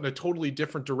MASH, but in a totally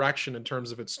different direction in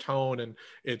terms of its tone and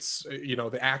its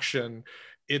the action.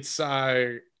 It's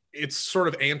sort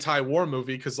of anti-war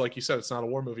movie because, like you said, it's not a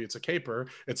war movie, it's a caper.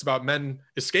 It's about men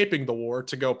escaping the war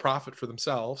to go profit for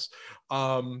themselves.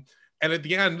 And at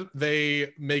the end,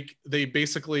 they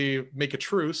basically make a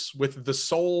truce with the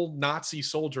sole Nazi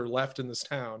soldier left in this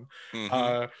town,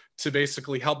 mm-hmm, to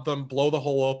basically help them blow the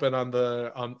hole open on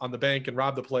the bank and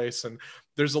rob the place. And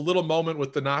there's a little moment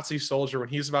with the Nazi soldier when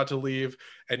he's about to leave,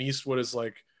 and Eastwood is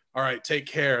like, "All right, take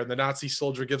care." And the Nazi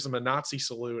soldier gives him a Nazi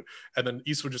salute, and then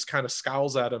Eastwood just kind of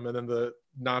scowls at him, and then the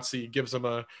Nazi gives him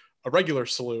a regular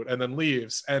salute and then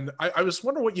leaves. And I just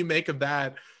wonder what you make of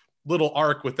that little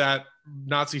arc with that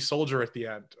Nazi soldier at the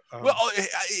end.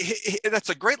 That's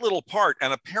a great little part,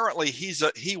 and apparently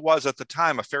he was at the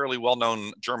time a fairly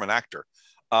well-known German actor,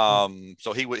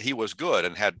 so he was good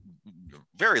and had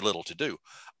very little to do.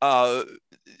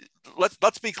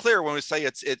 let's be clear when we say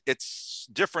it's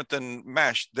different than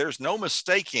MASH. There's no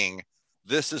mistaking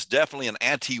this is definitely an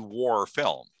anti-war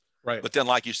film. Right. But then,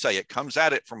 like you say, it comes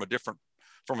at it from a different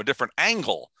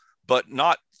angle, but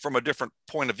not from a different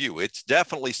point of view. It's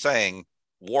definitely saying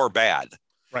war bad.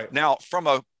 Right. Now, from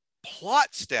a plot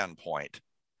standpoint,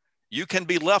 you can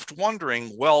be left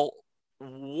wondering, well,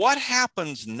 what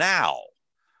happens now?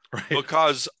 Right.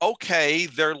 Because, okay,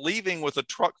 they're leaving with a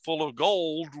truck full of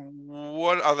gold.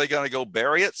 What are they going to go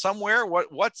bury it somewhere?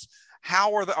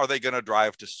 How are they going to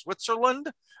drive to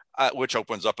Switzerland, which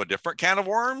opens up a different can of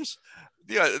worms?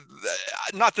 Yeah,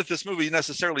 not that this movie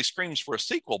necessarily screams for a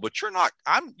sequel, but you're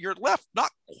left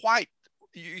not quite.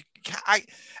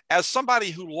 As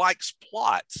somebody who likes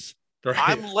plots, Right.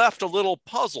 I'm left a little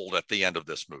puzzled at the end of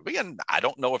this movie, and I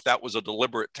don't know if that was a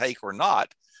deliberate take or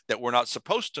not, that we're not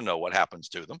supposed to know what happens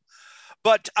to them.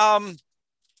 But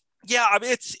yeah, I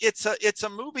mean, it's a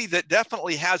movie that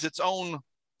definitely has its own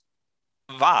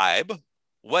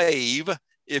wave,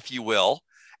 if you will,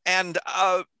 and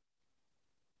I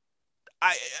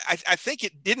think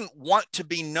it didn't want to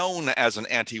be known as an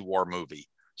anti-war movie,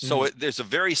 so there's a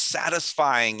very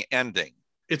satisfying ending.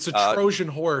 It's a Trojan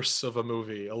horse of a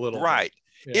movie, a little right.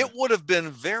 bit. Yeah. It would have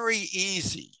been very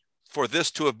easy for this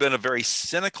to have been a very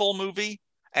cynical movie.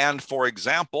 And for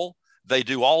example, they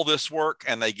do all this work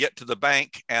and they get to the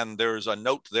bank and there's a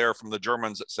note there from the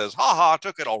Germans that says, "Ha ha,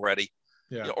 took it already,"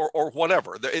 yeah. or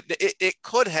whatever. It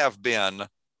could have been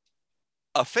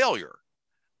a failure,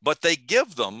 but they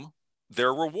give them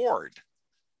their reward,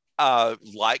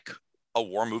 like a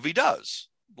war movie does.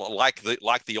 Like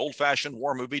the old-fashioned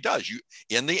war movie does. You,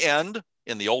 in the end,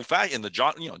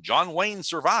 John Wayne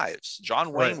survives.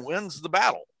 John Wayne wins the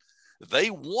battle. They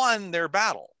won their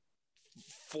battle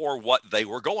for what they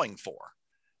were going for,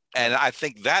 and I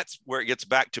think that's where it gets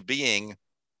back to being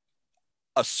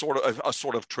a sort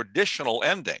of traditional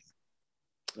ending,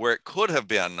 where it could have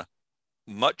been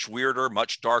much weirder,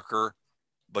 much darker,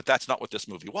 but that's not what this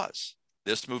movie was.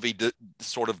 This movie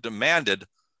sort of demanded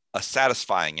a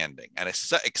satisfying ending, and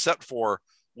except for,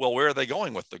 well, where are they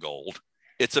going with the gold?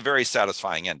 It's a very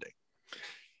satisfying ending.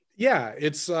 Yeah,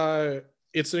 it's an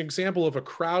example of a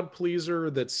crowd pleaser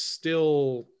that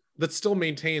still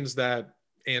maintains that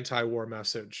anti-war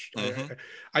message. Mm-hmm.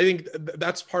 I think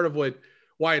that's part of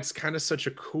why it's kind of such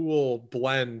a cool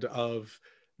blend of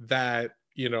that,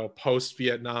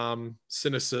 post-Vietnam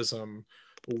cynicism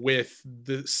with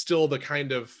the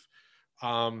kind of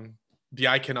the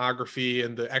iconography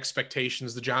and the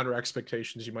expectations, the genre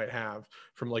expectations you might have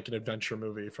from like an adventure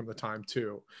movie from the time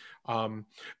too.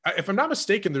 If I'm not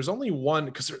mistaken, there's only one,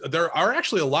 because there are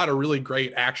actually a lot of really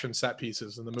great action set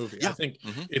pieces in the movie. Yeah. I think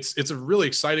it's a really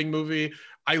exciting movie.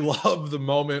 I love the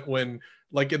moment when,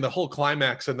 like, in the whole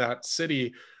climax in that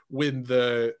city, when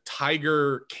the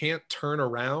tiger can't turn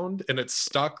around and it's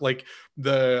stuck, like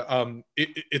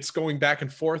it's going back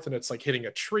and forth and it's like hitting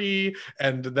a tree,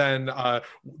 and then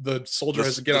the soldier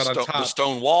has to get out on top. The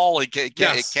stone wall, it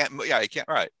can't,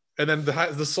 right. And then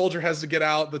the soldier has to get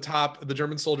out the top, the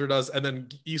German soldier does, and then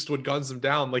Eastwood guns him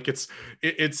down. Like it's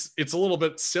a little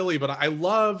bit silly, but I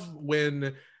love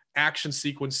when action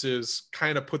sequences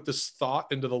kind of put this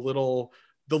thought into the little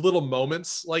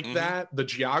moments like that, the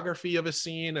geography of a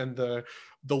scene and the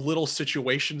little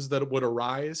situations that would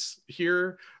arise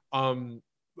here.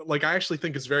 Like, I actually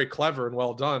think it's very clever and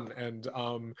well done.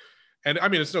 And I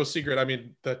mean, it's no secret, I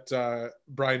mean, that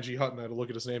Brian G. Hutton, I had to look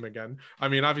at his name again. I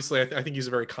mean, obviously, I think he's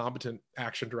a very competent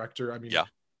action director. I mean,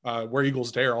 Where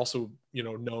Eagles Dare, also,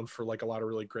 known for like a lot of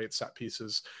really great set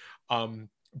pieces.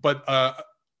 But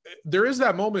there is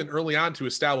that moment early on to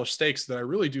establish stakes that I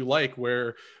really do like,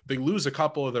 where they lose a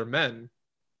couple of their men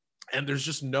and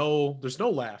there's no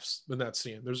laughs in that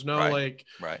scene. There's no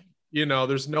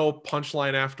there's no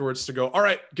punchline afterwards to go, all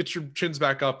right, get your chins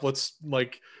back up. Let's,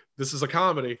 like, this is a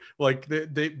comedy. Like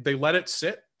they let it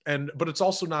sit, but it's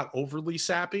also not overly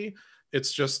sappy.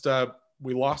 It's just,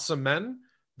 we lost some men.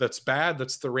 That's bad.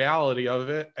 That's the reality of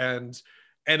it. And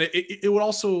it would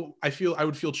also, I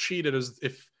would feel cheated as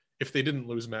if they didn't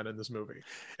lose men in this movie.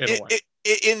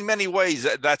 In many ways,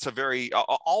 that's a very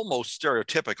almost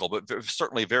stereotypical, but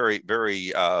certainly very,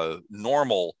 very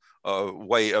normal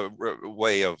way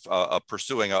of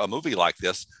pursuing a movie like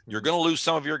this. You're going to lose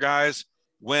some of your guys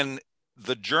when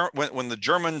the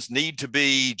Germans need to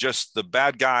be just the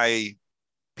bad guy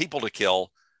people to kill.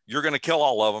 You're going to kill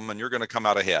all of them and you're going to come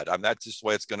out ahead. I mean, that's just the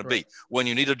way it's going to be. When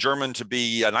you need a German to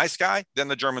be a nice guy, then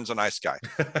the German's a nice guy.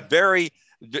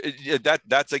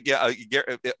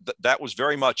 That was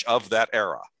very much of that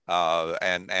era,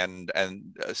 and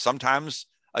sometimes,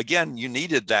 again, you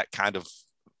needed that kind of.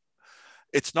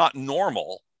 It's not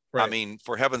normal I mean,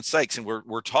 for heaven's sakes, and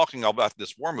we're talking about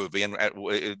this war movie, and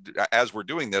as we're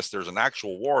doing this, there's an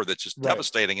actual war that's just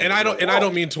devastating. And I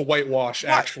don't mean to whitewash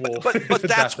actual, but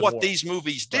that's what these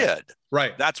movies did.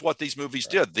 Right. That's what these movies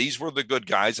did. These were the good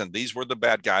guys, and these were the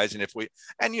bad guys.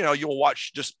 And you'll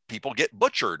watch just people get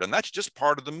butchered, and that's just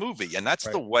part of the movie, and that's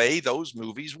the way those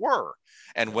movies were.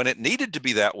 And when it needed to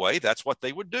be that way, that's what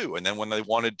they would do. And then when they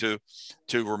wanted to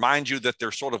remind you that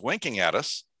they're sort of winking at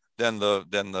us, then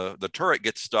the turret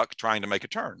gets stuck trying to make a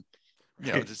turn.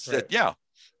 Another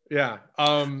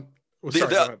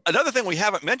thing we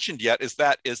haven't mentioned yet is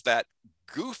that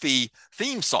goofy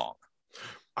theme song.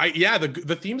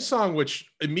 The theme song,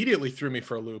 which immediately threw me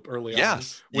for a loop early on.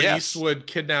 When Eastwood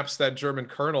kidnaps that German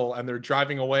colonel and they're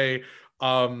driving away.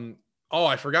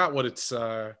 I forgot what it's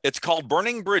called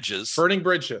Burning Bridges. Burning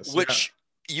Bridges, which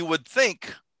you would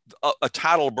think a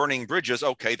title, Burning Bridges,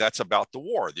 okay, that's about the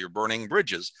war. You're burning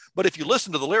bridges. But if you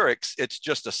listen to the lyrics, it's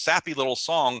just a sappy little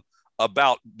song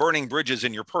about burning bridges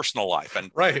in your personal life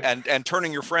and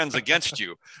turning your friends against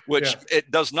you, which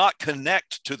it does not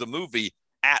connect to the movie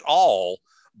at all.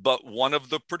 But one of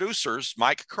the producers,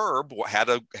 Mike Curb, had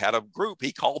a group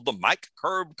he called the Mike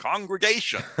Curb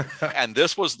Congregation. And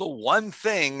this was the one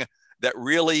thing that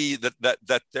really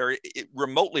that they're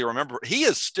remotely remember. He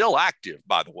is still active,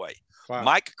 by the way. Wow.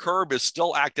 Mike Curb is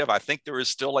still active. I think there is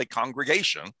still a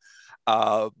congregation,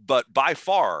 but by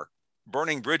far,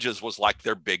 Burning Bridges was like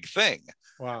their big thing.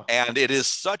 Wow! And it is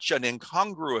such an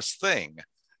incongruous thing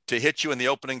to hit you in the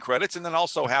opening credits, and then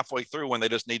also halfway through when they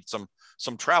just need some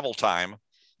travel time,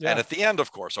 and at the end,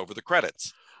 of course, over the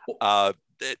credits. But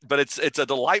it's a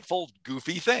delightful,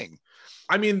 goofy thing.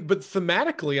 I mean, but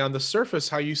thematically on the surface,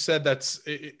 how you said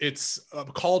it's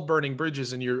called Burning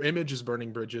Bridges and your image is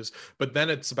burning bridges, but then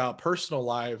it's about personal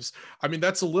lives. I mean,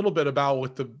 that's a little bit about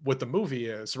what the movie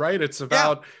is, right? It's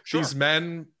about these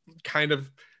men kind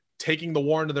of taking the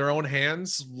war into their own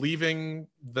hands, leaving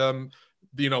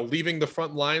leaving the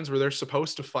front lines where they're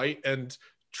supposed to fight and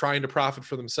trying to profit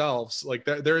for themselves. Like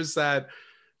there's that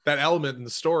element in the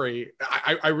story.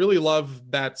 I really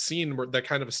love that scene that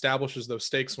kind of establishes those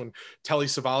stakes when Telly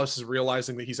Savalas is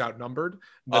realizing that he's outnumbered,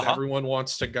 that everyone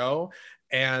wants to go.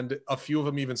 And a few of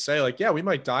them even say like, yeah, we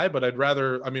might die, but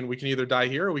we can either die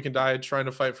here or we can die trying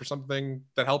to fight for something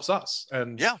that helps us.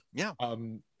 And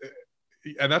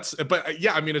it's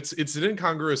an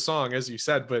incongruous song, as you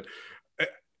said, but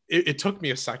it took me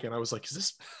a second. I was like,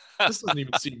 this doesn't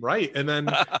even seem right. And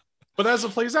then but as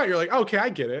it plays out, you're like, okay, I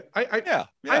get it. I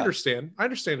understand. I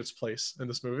understand its place in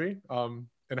this movie, and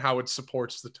how it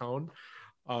supports the tone.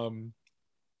 And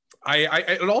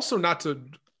also not to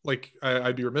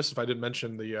I'd be remiss if I didn't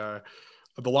mention the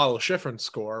Lalo Schifrin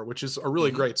score, which is a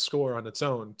really great score on its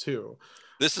own too.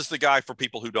 This is the guy, for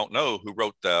people who don't know, who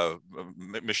wrote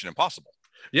Mission Impossible.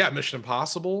 Yeah, Mission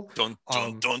Impossible. Dun,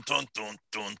 dun, dun, dun, dun,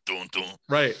 dun, dun, dun.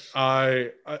 Right. I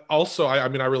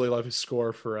really love his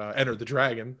score for Enter the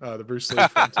Dragon, the Bruce Lee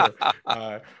film too.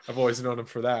 I've always known him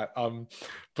for that.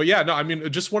 But yeah, no, I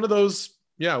mean, just one of those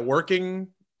working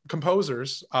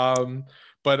composers.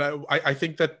 But I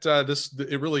think that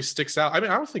it really sticks out. I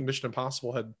mean, I don't think Mission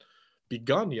Impossible had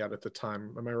begun yet at the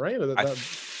time. Am I right? I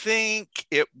think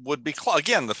it would be close.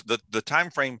 Again, the time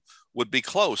frame would be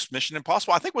close. Mission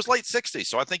Impossible, I think, was late 60s,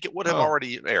 so I think it would have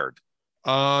already aired.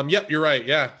 Yep, you're right.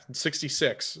 Yeah,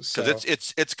 66. Because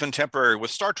it's contemporary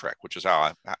with Star Trek, which is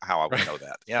how I would know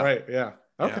that. Yeah. Right. Yeah.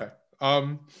 Okay.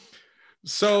 Yeah.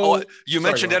 So you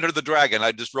mentioned Enter the Dragon.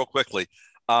 I just real quickly.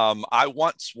 I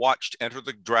once watched Enter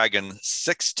the Dragon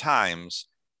 6 times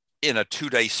in a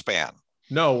 2-day span.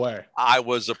 No way. I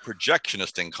was a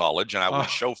projectionist in college, and I would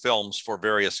show films for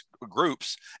various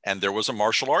groups. And there was a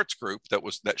martial arts group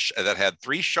that had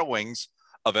 3 showings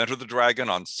of Enter the Dragon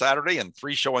on Saturday and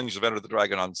 3 showings of Enter the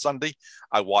Dragon on Sunday.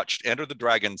 I watched Enter the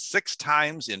Dragon 6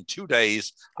 times in 2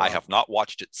 days. Wow. I have not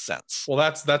watched it since. Well,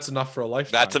 that's enough for a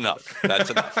lifetime. That's enough. That's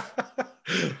enough.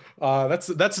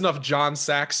 That's enough John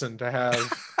Saxon to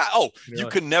have. You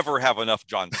can never have enough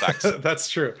John Saxon. That's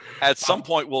true. At some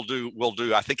point we'll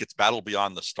do. I think it's Battle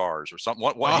Beyond the Stars or something.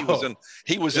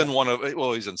 He was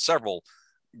in several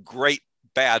great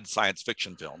bad science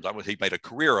fiction films. He made a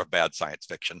career of bad science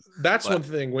fiction. That's one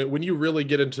thing when you really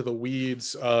get into the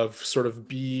weeds of sort of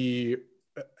B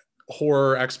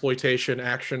horror, exploitation,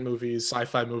 action movies,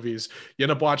 sci-fi movies, you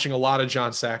end up watching a lot of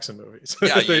John Saxon movies.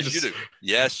 Yeah, you do.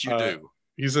 Yes, you do.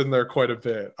 He's in there quite a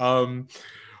bit.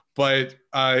 But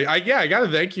I got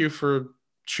to thank you for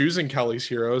choosing Kelly's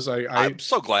Heroes. I'm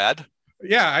so glad.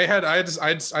 Yeah, I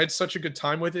had such a good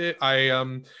time with it.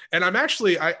 And I'm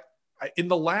actually in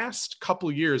the last couple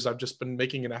of years, I've just been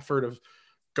making an effort of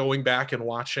going back and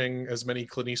watching as many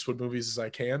Clint Eastwood movies as I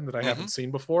can that I haven't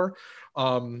seen before.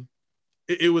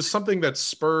 It was something that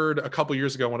spurred a couple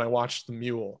years ago when I watched The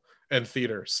Mule in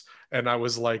theaters, and I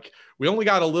was like, we only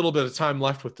got a little bit of time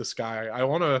left with this guy. I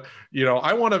want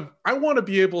to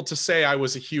be able to say I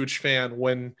was a huge fan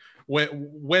when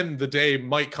the day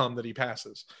might come that he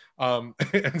passes.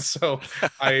 And so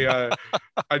I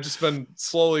just been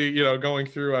slowly, going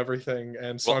through everything,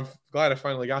 and so I'm glad I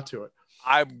finally got to it.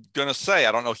 I'm gonna say,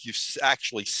 I don't know if you've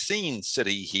actually seen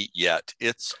City Heat yet.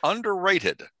 It's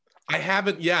underrated. I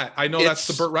haven't yet. I know that's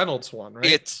the Burt Reynolds one, right?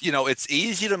 It's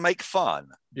easy to make fun,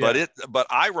 but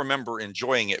I remember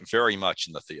enjoying it very much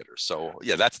in the theater. So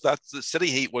yeah, that's the City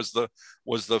Heat was the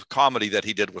comedy that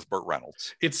he did with Burt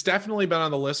Reynolds. It's definitely been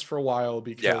on the list for a while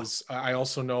because I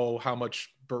also know how much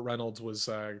Burt Reynolds was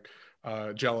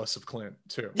jealous of Clint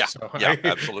too. Yeah, so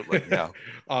absolutely. Yeah.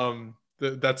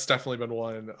 That's definitely been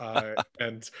one,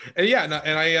 and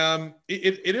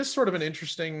it is sort of an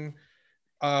interesting.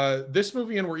 This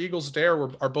movie and Where Eagles Dare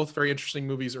are both very interesting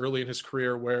movies early in his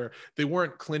career, where they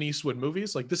weren't Clint Eastwood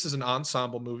movies. Like, this is an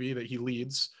ensemble movie that he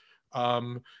leads,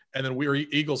 and then Where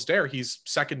Eagles Dare, he's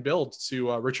second billed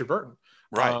to Richard Burton,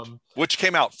 right? Which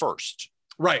came out first,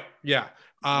 right? Yeah.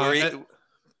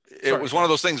 It was one of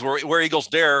those things where Eagles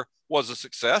Dare was a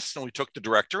success, and we took the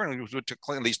director and we took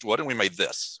Clint Eastwood and we made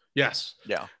this. Yes.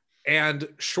 Yeah. And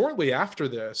shortly after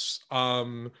this,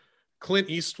 Clint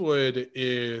Eastwood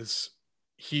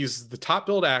he's the top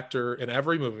billed actor in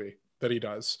every movie that he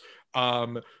does.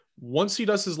 Once he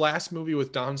does his last movie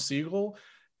with Don Siegel,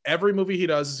 every movie he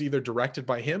does is either directed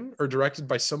by him or directed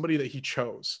by somebody that he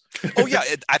chose. Oh yeah.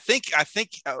 I think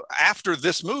after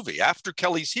this movie, after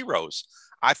Kelly's Heroes,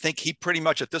 I think he pretty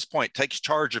much at this point takes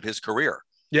charge of his career.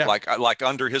 Yeah, like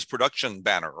under his production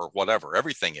banner or whatever,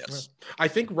 everything is. I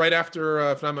think right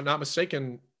after, if I'm not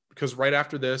mistaken, because right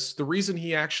after this, the reason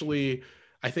he actually,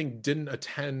 I think, didn't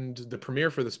attend the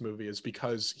premiere for this movie is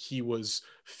because he was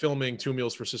filming Two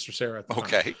Meals for Sister Sarah at the time.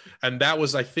 Okay, and that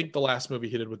was, I think, the last movie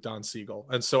he did with Don Siegel.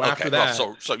 And so after that,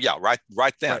 so yeah, right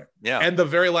then, right. Yeah. And the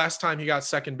very last time he got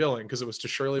second billing, because it was to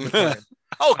Shirley MacLaine.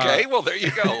 Okay, well there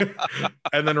you go.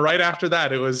 And then right after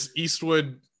that, it was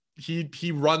Eastwood.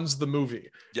 He runs the movie.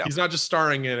 Yep. He's not just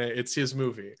starring in it; it's his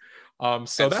movie.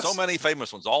 So that's so many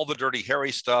famous ones. All the Dirty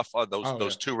Harry stuff.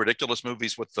 Those two ridiculous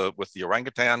movies with the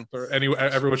orangutan. Or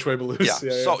Every Which Way But Loose.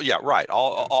 Yeah. Right.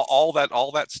 All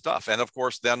that stuff, and of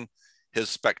course then his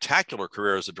spectacular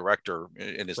career as a director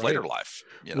in his later life.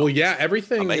 Well, yeah,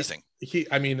 everything amazing.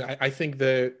 I think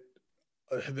that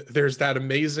there's that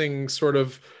amazing sort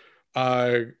of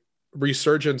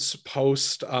resurgence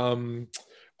post.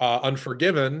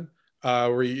 Unforgiven,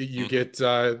 where you get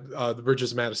the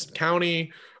Bridges of Madison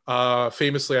County.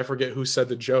 Famously, I forget who said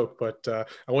the joke, but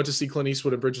I went to see Clint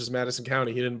Eastwood in Bridges of Madison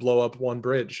County. He didn't blow up one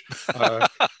bridge.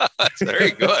 That's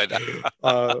very good.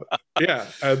 Yeah,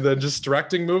 and then just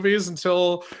directing movies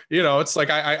until, it's like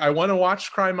I want to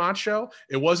watch Cry Macho.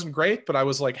 It wasn't great, but I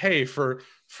was like, hey, for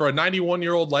a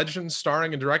 91-year-old legend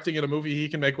starring and directing in a movie, he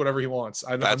can make whatever he wants.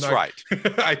 That's right.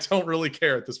 I don't really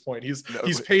care at this point. He's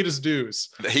paid his dues.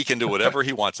 He can do whatever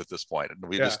he wants at this point, and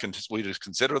we just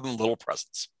consider them little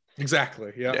presents.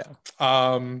 Exactly. Yeah.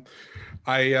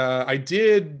 I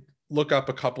did look up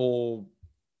a couple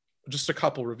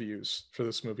reviews for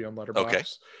this movie on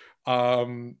Letterboxd.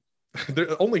 Okay.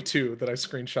 There are only two that I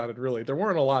screenshotted. Really, there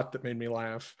weren't a lot that made me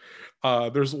laugh.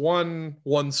 There's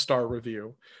one star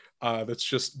review. That's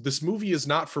just, this movie is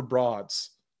not for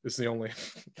broads, is the only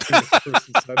thing the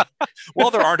person said.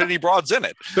 Well, there aren't any broads in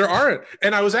it. There aren't.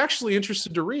 And I was actually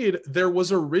interested to read, there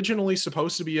was originally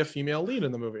supposed to be a female lead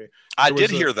in the movie. I did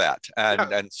hear that,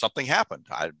 and something happened.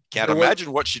 I can't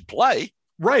imagine what she'd play.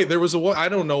 Right. There was I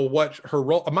don't know what her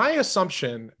role, my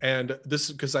assumption, and this,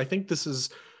 because I think this is,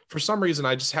 for some reason,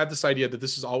 I just had this idea that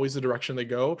this is always the direction they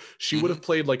go. She would have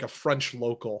played like a French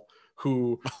local,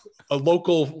 a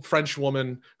local French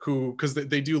woman who, because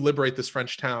they do liberate this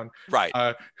French town,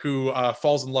 right? Who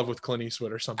falls in love with Clint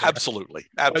Eastwood or something. Absolutely.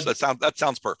 That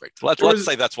sounds perfect. Let's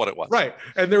say that's what it was. Right.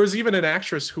 And there was even an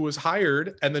actress who was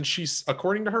hired, and then she's,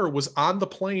 according to her, was on the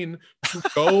plane to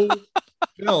go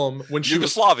film when she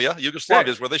Yugoslavia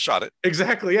is where they shot it.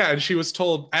 Exactly. Yeah. And she was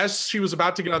told, as she was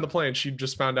about to get on the plane, she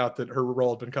just found out that her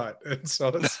role had been cut. And so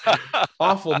that's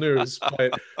awful news.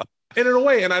 But and in a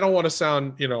way, and I don't want to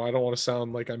sound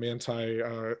like I'm anti,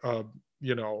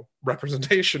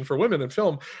 representation for women in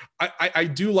film. I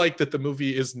do like that the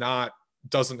movie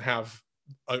doesn't have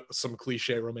some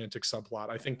cliche romantic subplot.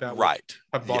 I think that would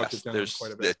have bogged it down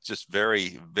quite a bit. It's just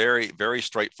very, very, very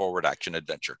straightforward action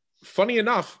adventure. Funny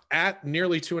enough, at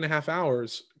nearly 2.5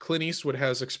 hours, Clint Eastwood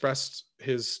has expressed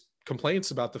his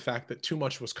complaints about the fact that too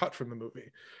much was cut from the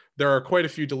movie. There are quite a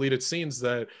few deleted scenes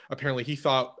that apparently he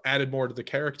thought added more to the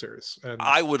characters. And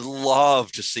I would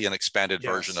love to see an expanded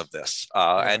Yes. version of this.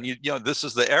 Yeah. And you know, this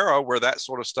is the era where that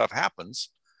sort of stuff happens.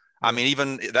 I mean,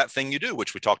 even that thing you do,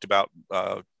 which we talked about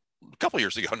a couple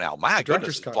years ago now. My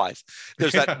goodness, it flies.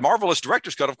 There's that marvelous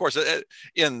director's cut, of course.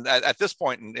 At this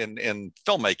point in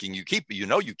filmmaking, you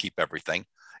keep everything.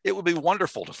 It would be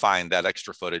wonderful to find that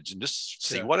extra footage and just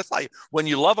see what it's like. When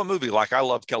you love a movie like I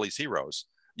love Kelly's Heroes,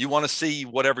 you want to see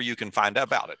whatever you can find out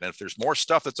about it. And if there's more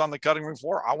stuff that's on the cutting room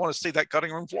floor, I want to see that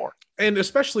cutting room floor. And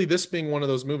especially this being one of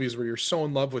those movies where you're so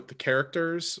in love with the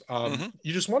characters,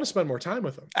 you just want to spend more time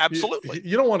with them. Absolutely.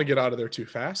 You don't want to get out of there too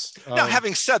fast. Now,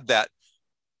 having said that,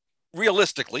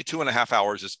 realistically, 2.5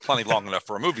 hours is plenty long enough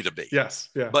for a movie to be. Yes.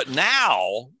 Yeah. But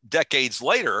now, decades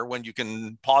later, when you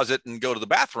can pause it and go to the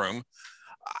bathroom,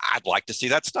 I'd like to see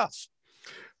that stuff.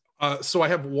 So I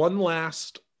have one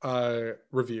last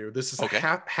review. This is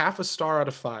half a star out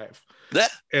of 5.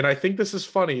 And I think this is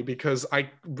funny because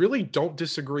I really don't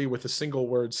disagree with a single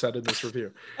word said in this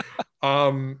review.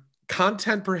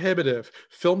 Content prohibitive.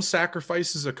 Film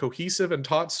sacrifices a cohesive and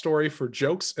taut story for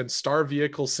jokes and star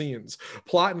vehicle scenes.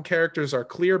 Plot and characters are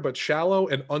clear but shallow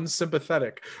and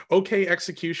unsympathetic. Okay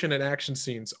execution and action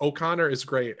scenes. O'Connor is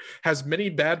great. Has many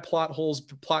bad plot holes,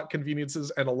 plot conveniences,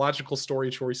 and illogical story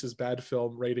choices. Bad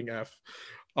film. Rating F.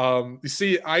 You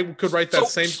see, I could write that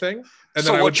same thing. And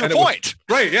then what's your point?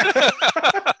 Right, yeah.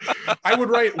 I would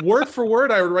write word for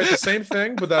word. I would write the same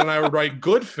thing, but then I would write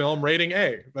good film, rating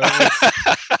A.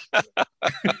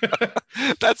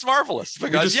 That's marvelous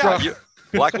because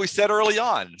like we said early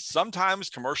on, sometimes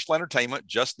commercial entertainment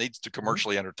just needs to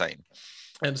commercially entertain,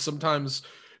 and sometimes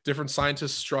different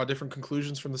scientists draw different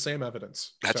conclusions from the same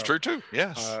evidence. That's true too.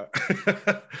 Yes.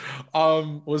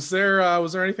 Was there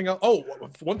anything else? Oh,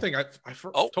 one thing I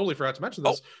totally forgot to mention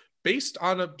this. Based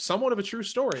on somewhat of a true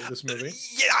story, this movie.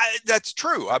 Yeah, that's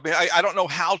true. I mean, I don't know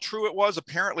how true it was.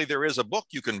 Apparently, there is a book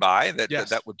you can buy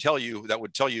that would tell you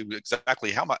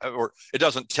exactly how much, or it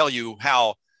doesn't tell you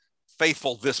how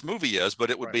faithful this movie is,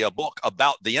 but it would be a book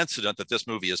about the incident that this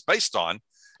movie is based on,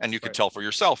 and you could tell for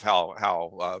yourself how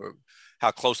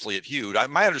closely it hewed.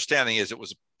 My understanding is it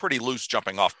was a pretty loose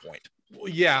jumping off point. Well,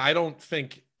 yeah, I don't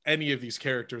think any of these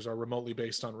characters are remotely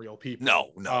based on real people.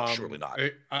 No, surely not.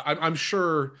 I'm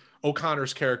sure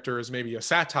O'Connor's character is maybe a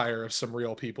satire of some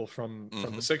real people from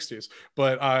the 60s,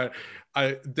 but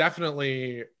I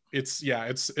definitely it's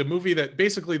a movie that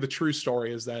basically the true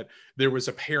story is that there was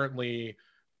apparently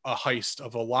a heist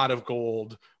of a lot of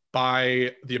gold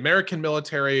by the American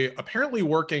military, apparently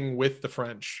working with the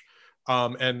French.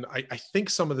 And I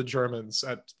think some of the Germans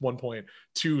at one point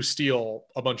to steal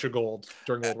a bunch of gold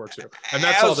during World War II. And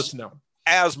that's all that's known.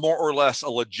 As more or less a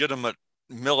legitimate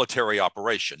military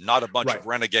operation, not a bunch of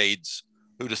renegades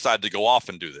who decide to go off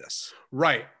and do this.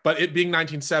 Right. But it being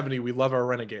 1970, we love our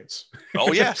renegades.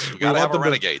 Oh, yes. We got to have our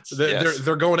renegades.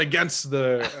 They're going against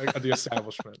the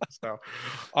establishment. So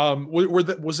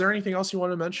was there anything else you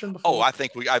wanted to mention before? Oh, I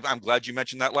think I'm glad you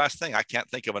mentioned that last thing. I can't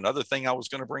think of another thing I was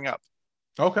going to bring up.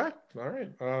 Okay. All right.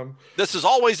 This is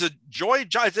always a joy.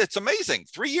 It's amazing.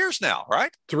 3 years now,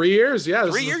 right? 3 years. Yeah.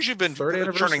 3 years you've been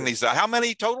churning these out. How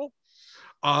many total?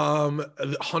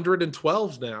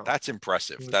 112 now. That's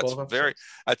impressive. That's very,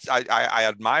 I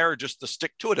admire just the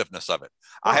stick-to-itiveness of it.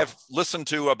 Oh. I have listened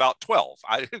to about 12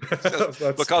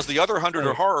 because the other 100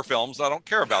 are horror films. I don't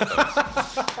care about those.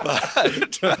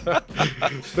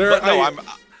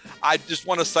 I just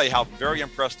want to say how very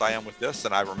impressed I am with this.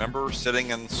 And I remember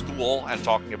sitting in school and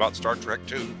talking about Star Trek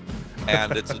II.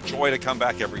 And it's a joy to come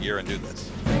back every year and do this.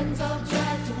 Friends all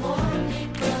tried to warn me,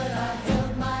 but I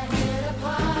held my head up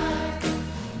high.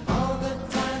 All the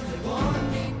time they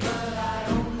warned me, but I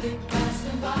only passed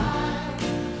them by.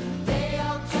 They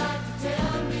all tried to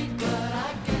tell me, but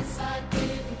I guess I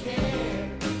didn't care.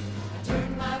 I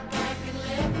turned my back and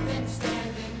left them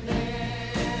standing there.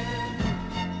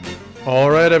 All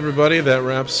right, everybody, that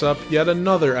wraps up yet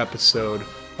another episode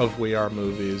of We Are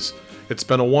Movies. It's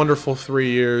been a wonderful 3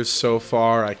 years so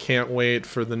far. I can't wait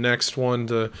for the next one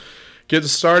to get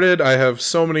started. I have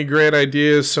so many great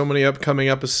ideas, so many upcoming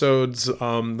episodes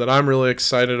that I'm really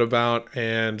excited about,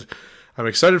 and I'm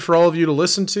excited for all of you to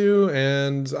listen to,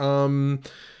 and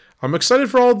I'm excited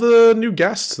for all the new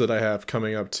guests that I have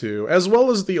coming up too, as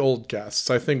well as the old guests.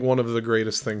 I think one of the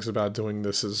greatest things about doing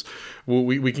this is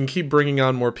we can keep bringing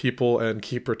on more people and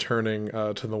keep returning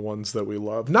to the ones that we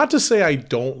love. Not to say I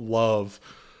don't love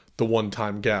the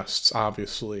one-time guests,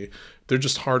 obviously, they're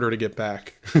just harder to get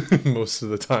back most of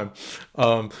the time.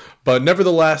 But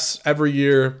nevertheless, every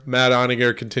year, Matt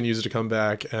Ottinger continues to come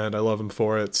back, and I love him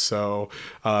for it. So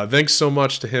thanks so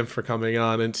much to him for coming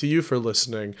on, and to you for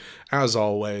listening, as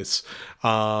always.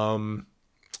 The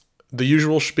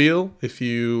usual spiel, if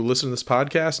you listen to this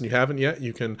podcast and you haven't yet,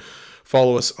 you can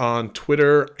follow us on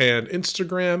Twitter and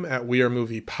Instagram at We Are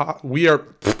Movie Pod.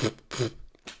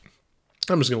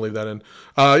 I'm just going to leave that in.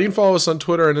 You can follow us on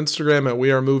Twitter and Instagram at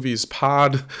We Are Movies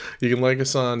Pod. You can like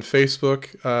us on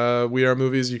Facebook, We Are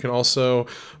Movies. You can also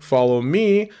follow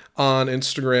me on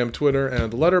Instagram, Twitter,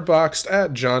 and Letterboxd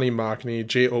at Johnny Mockney,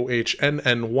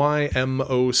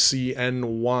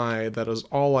 JohnnyMocny. That is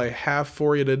all I have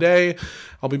for you today.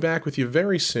 I'll be back with you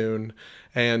very soon.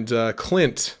 And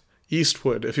Clint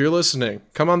Eastwood, if you're listening,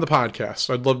 come on the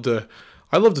podcast. I'd love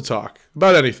to talk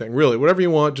about anything, really. Whatever you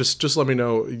want, just let me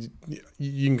know.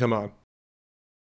 You can come on.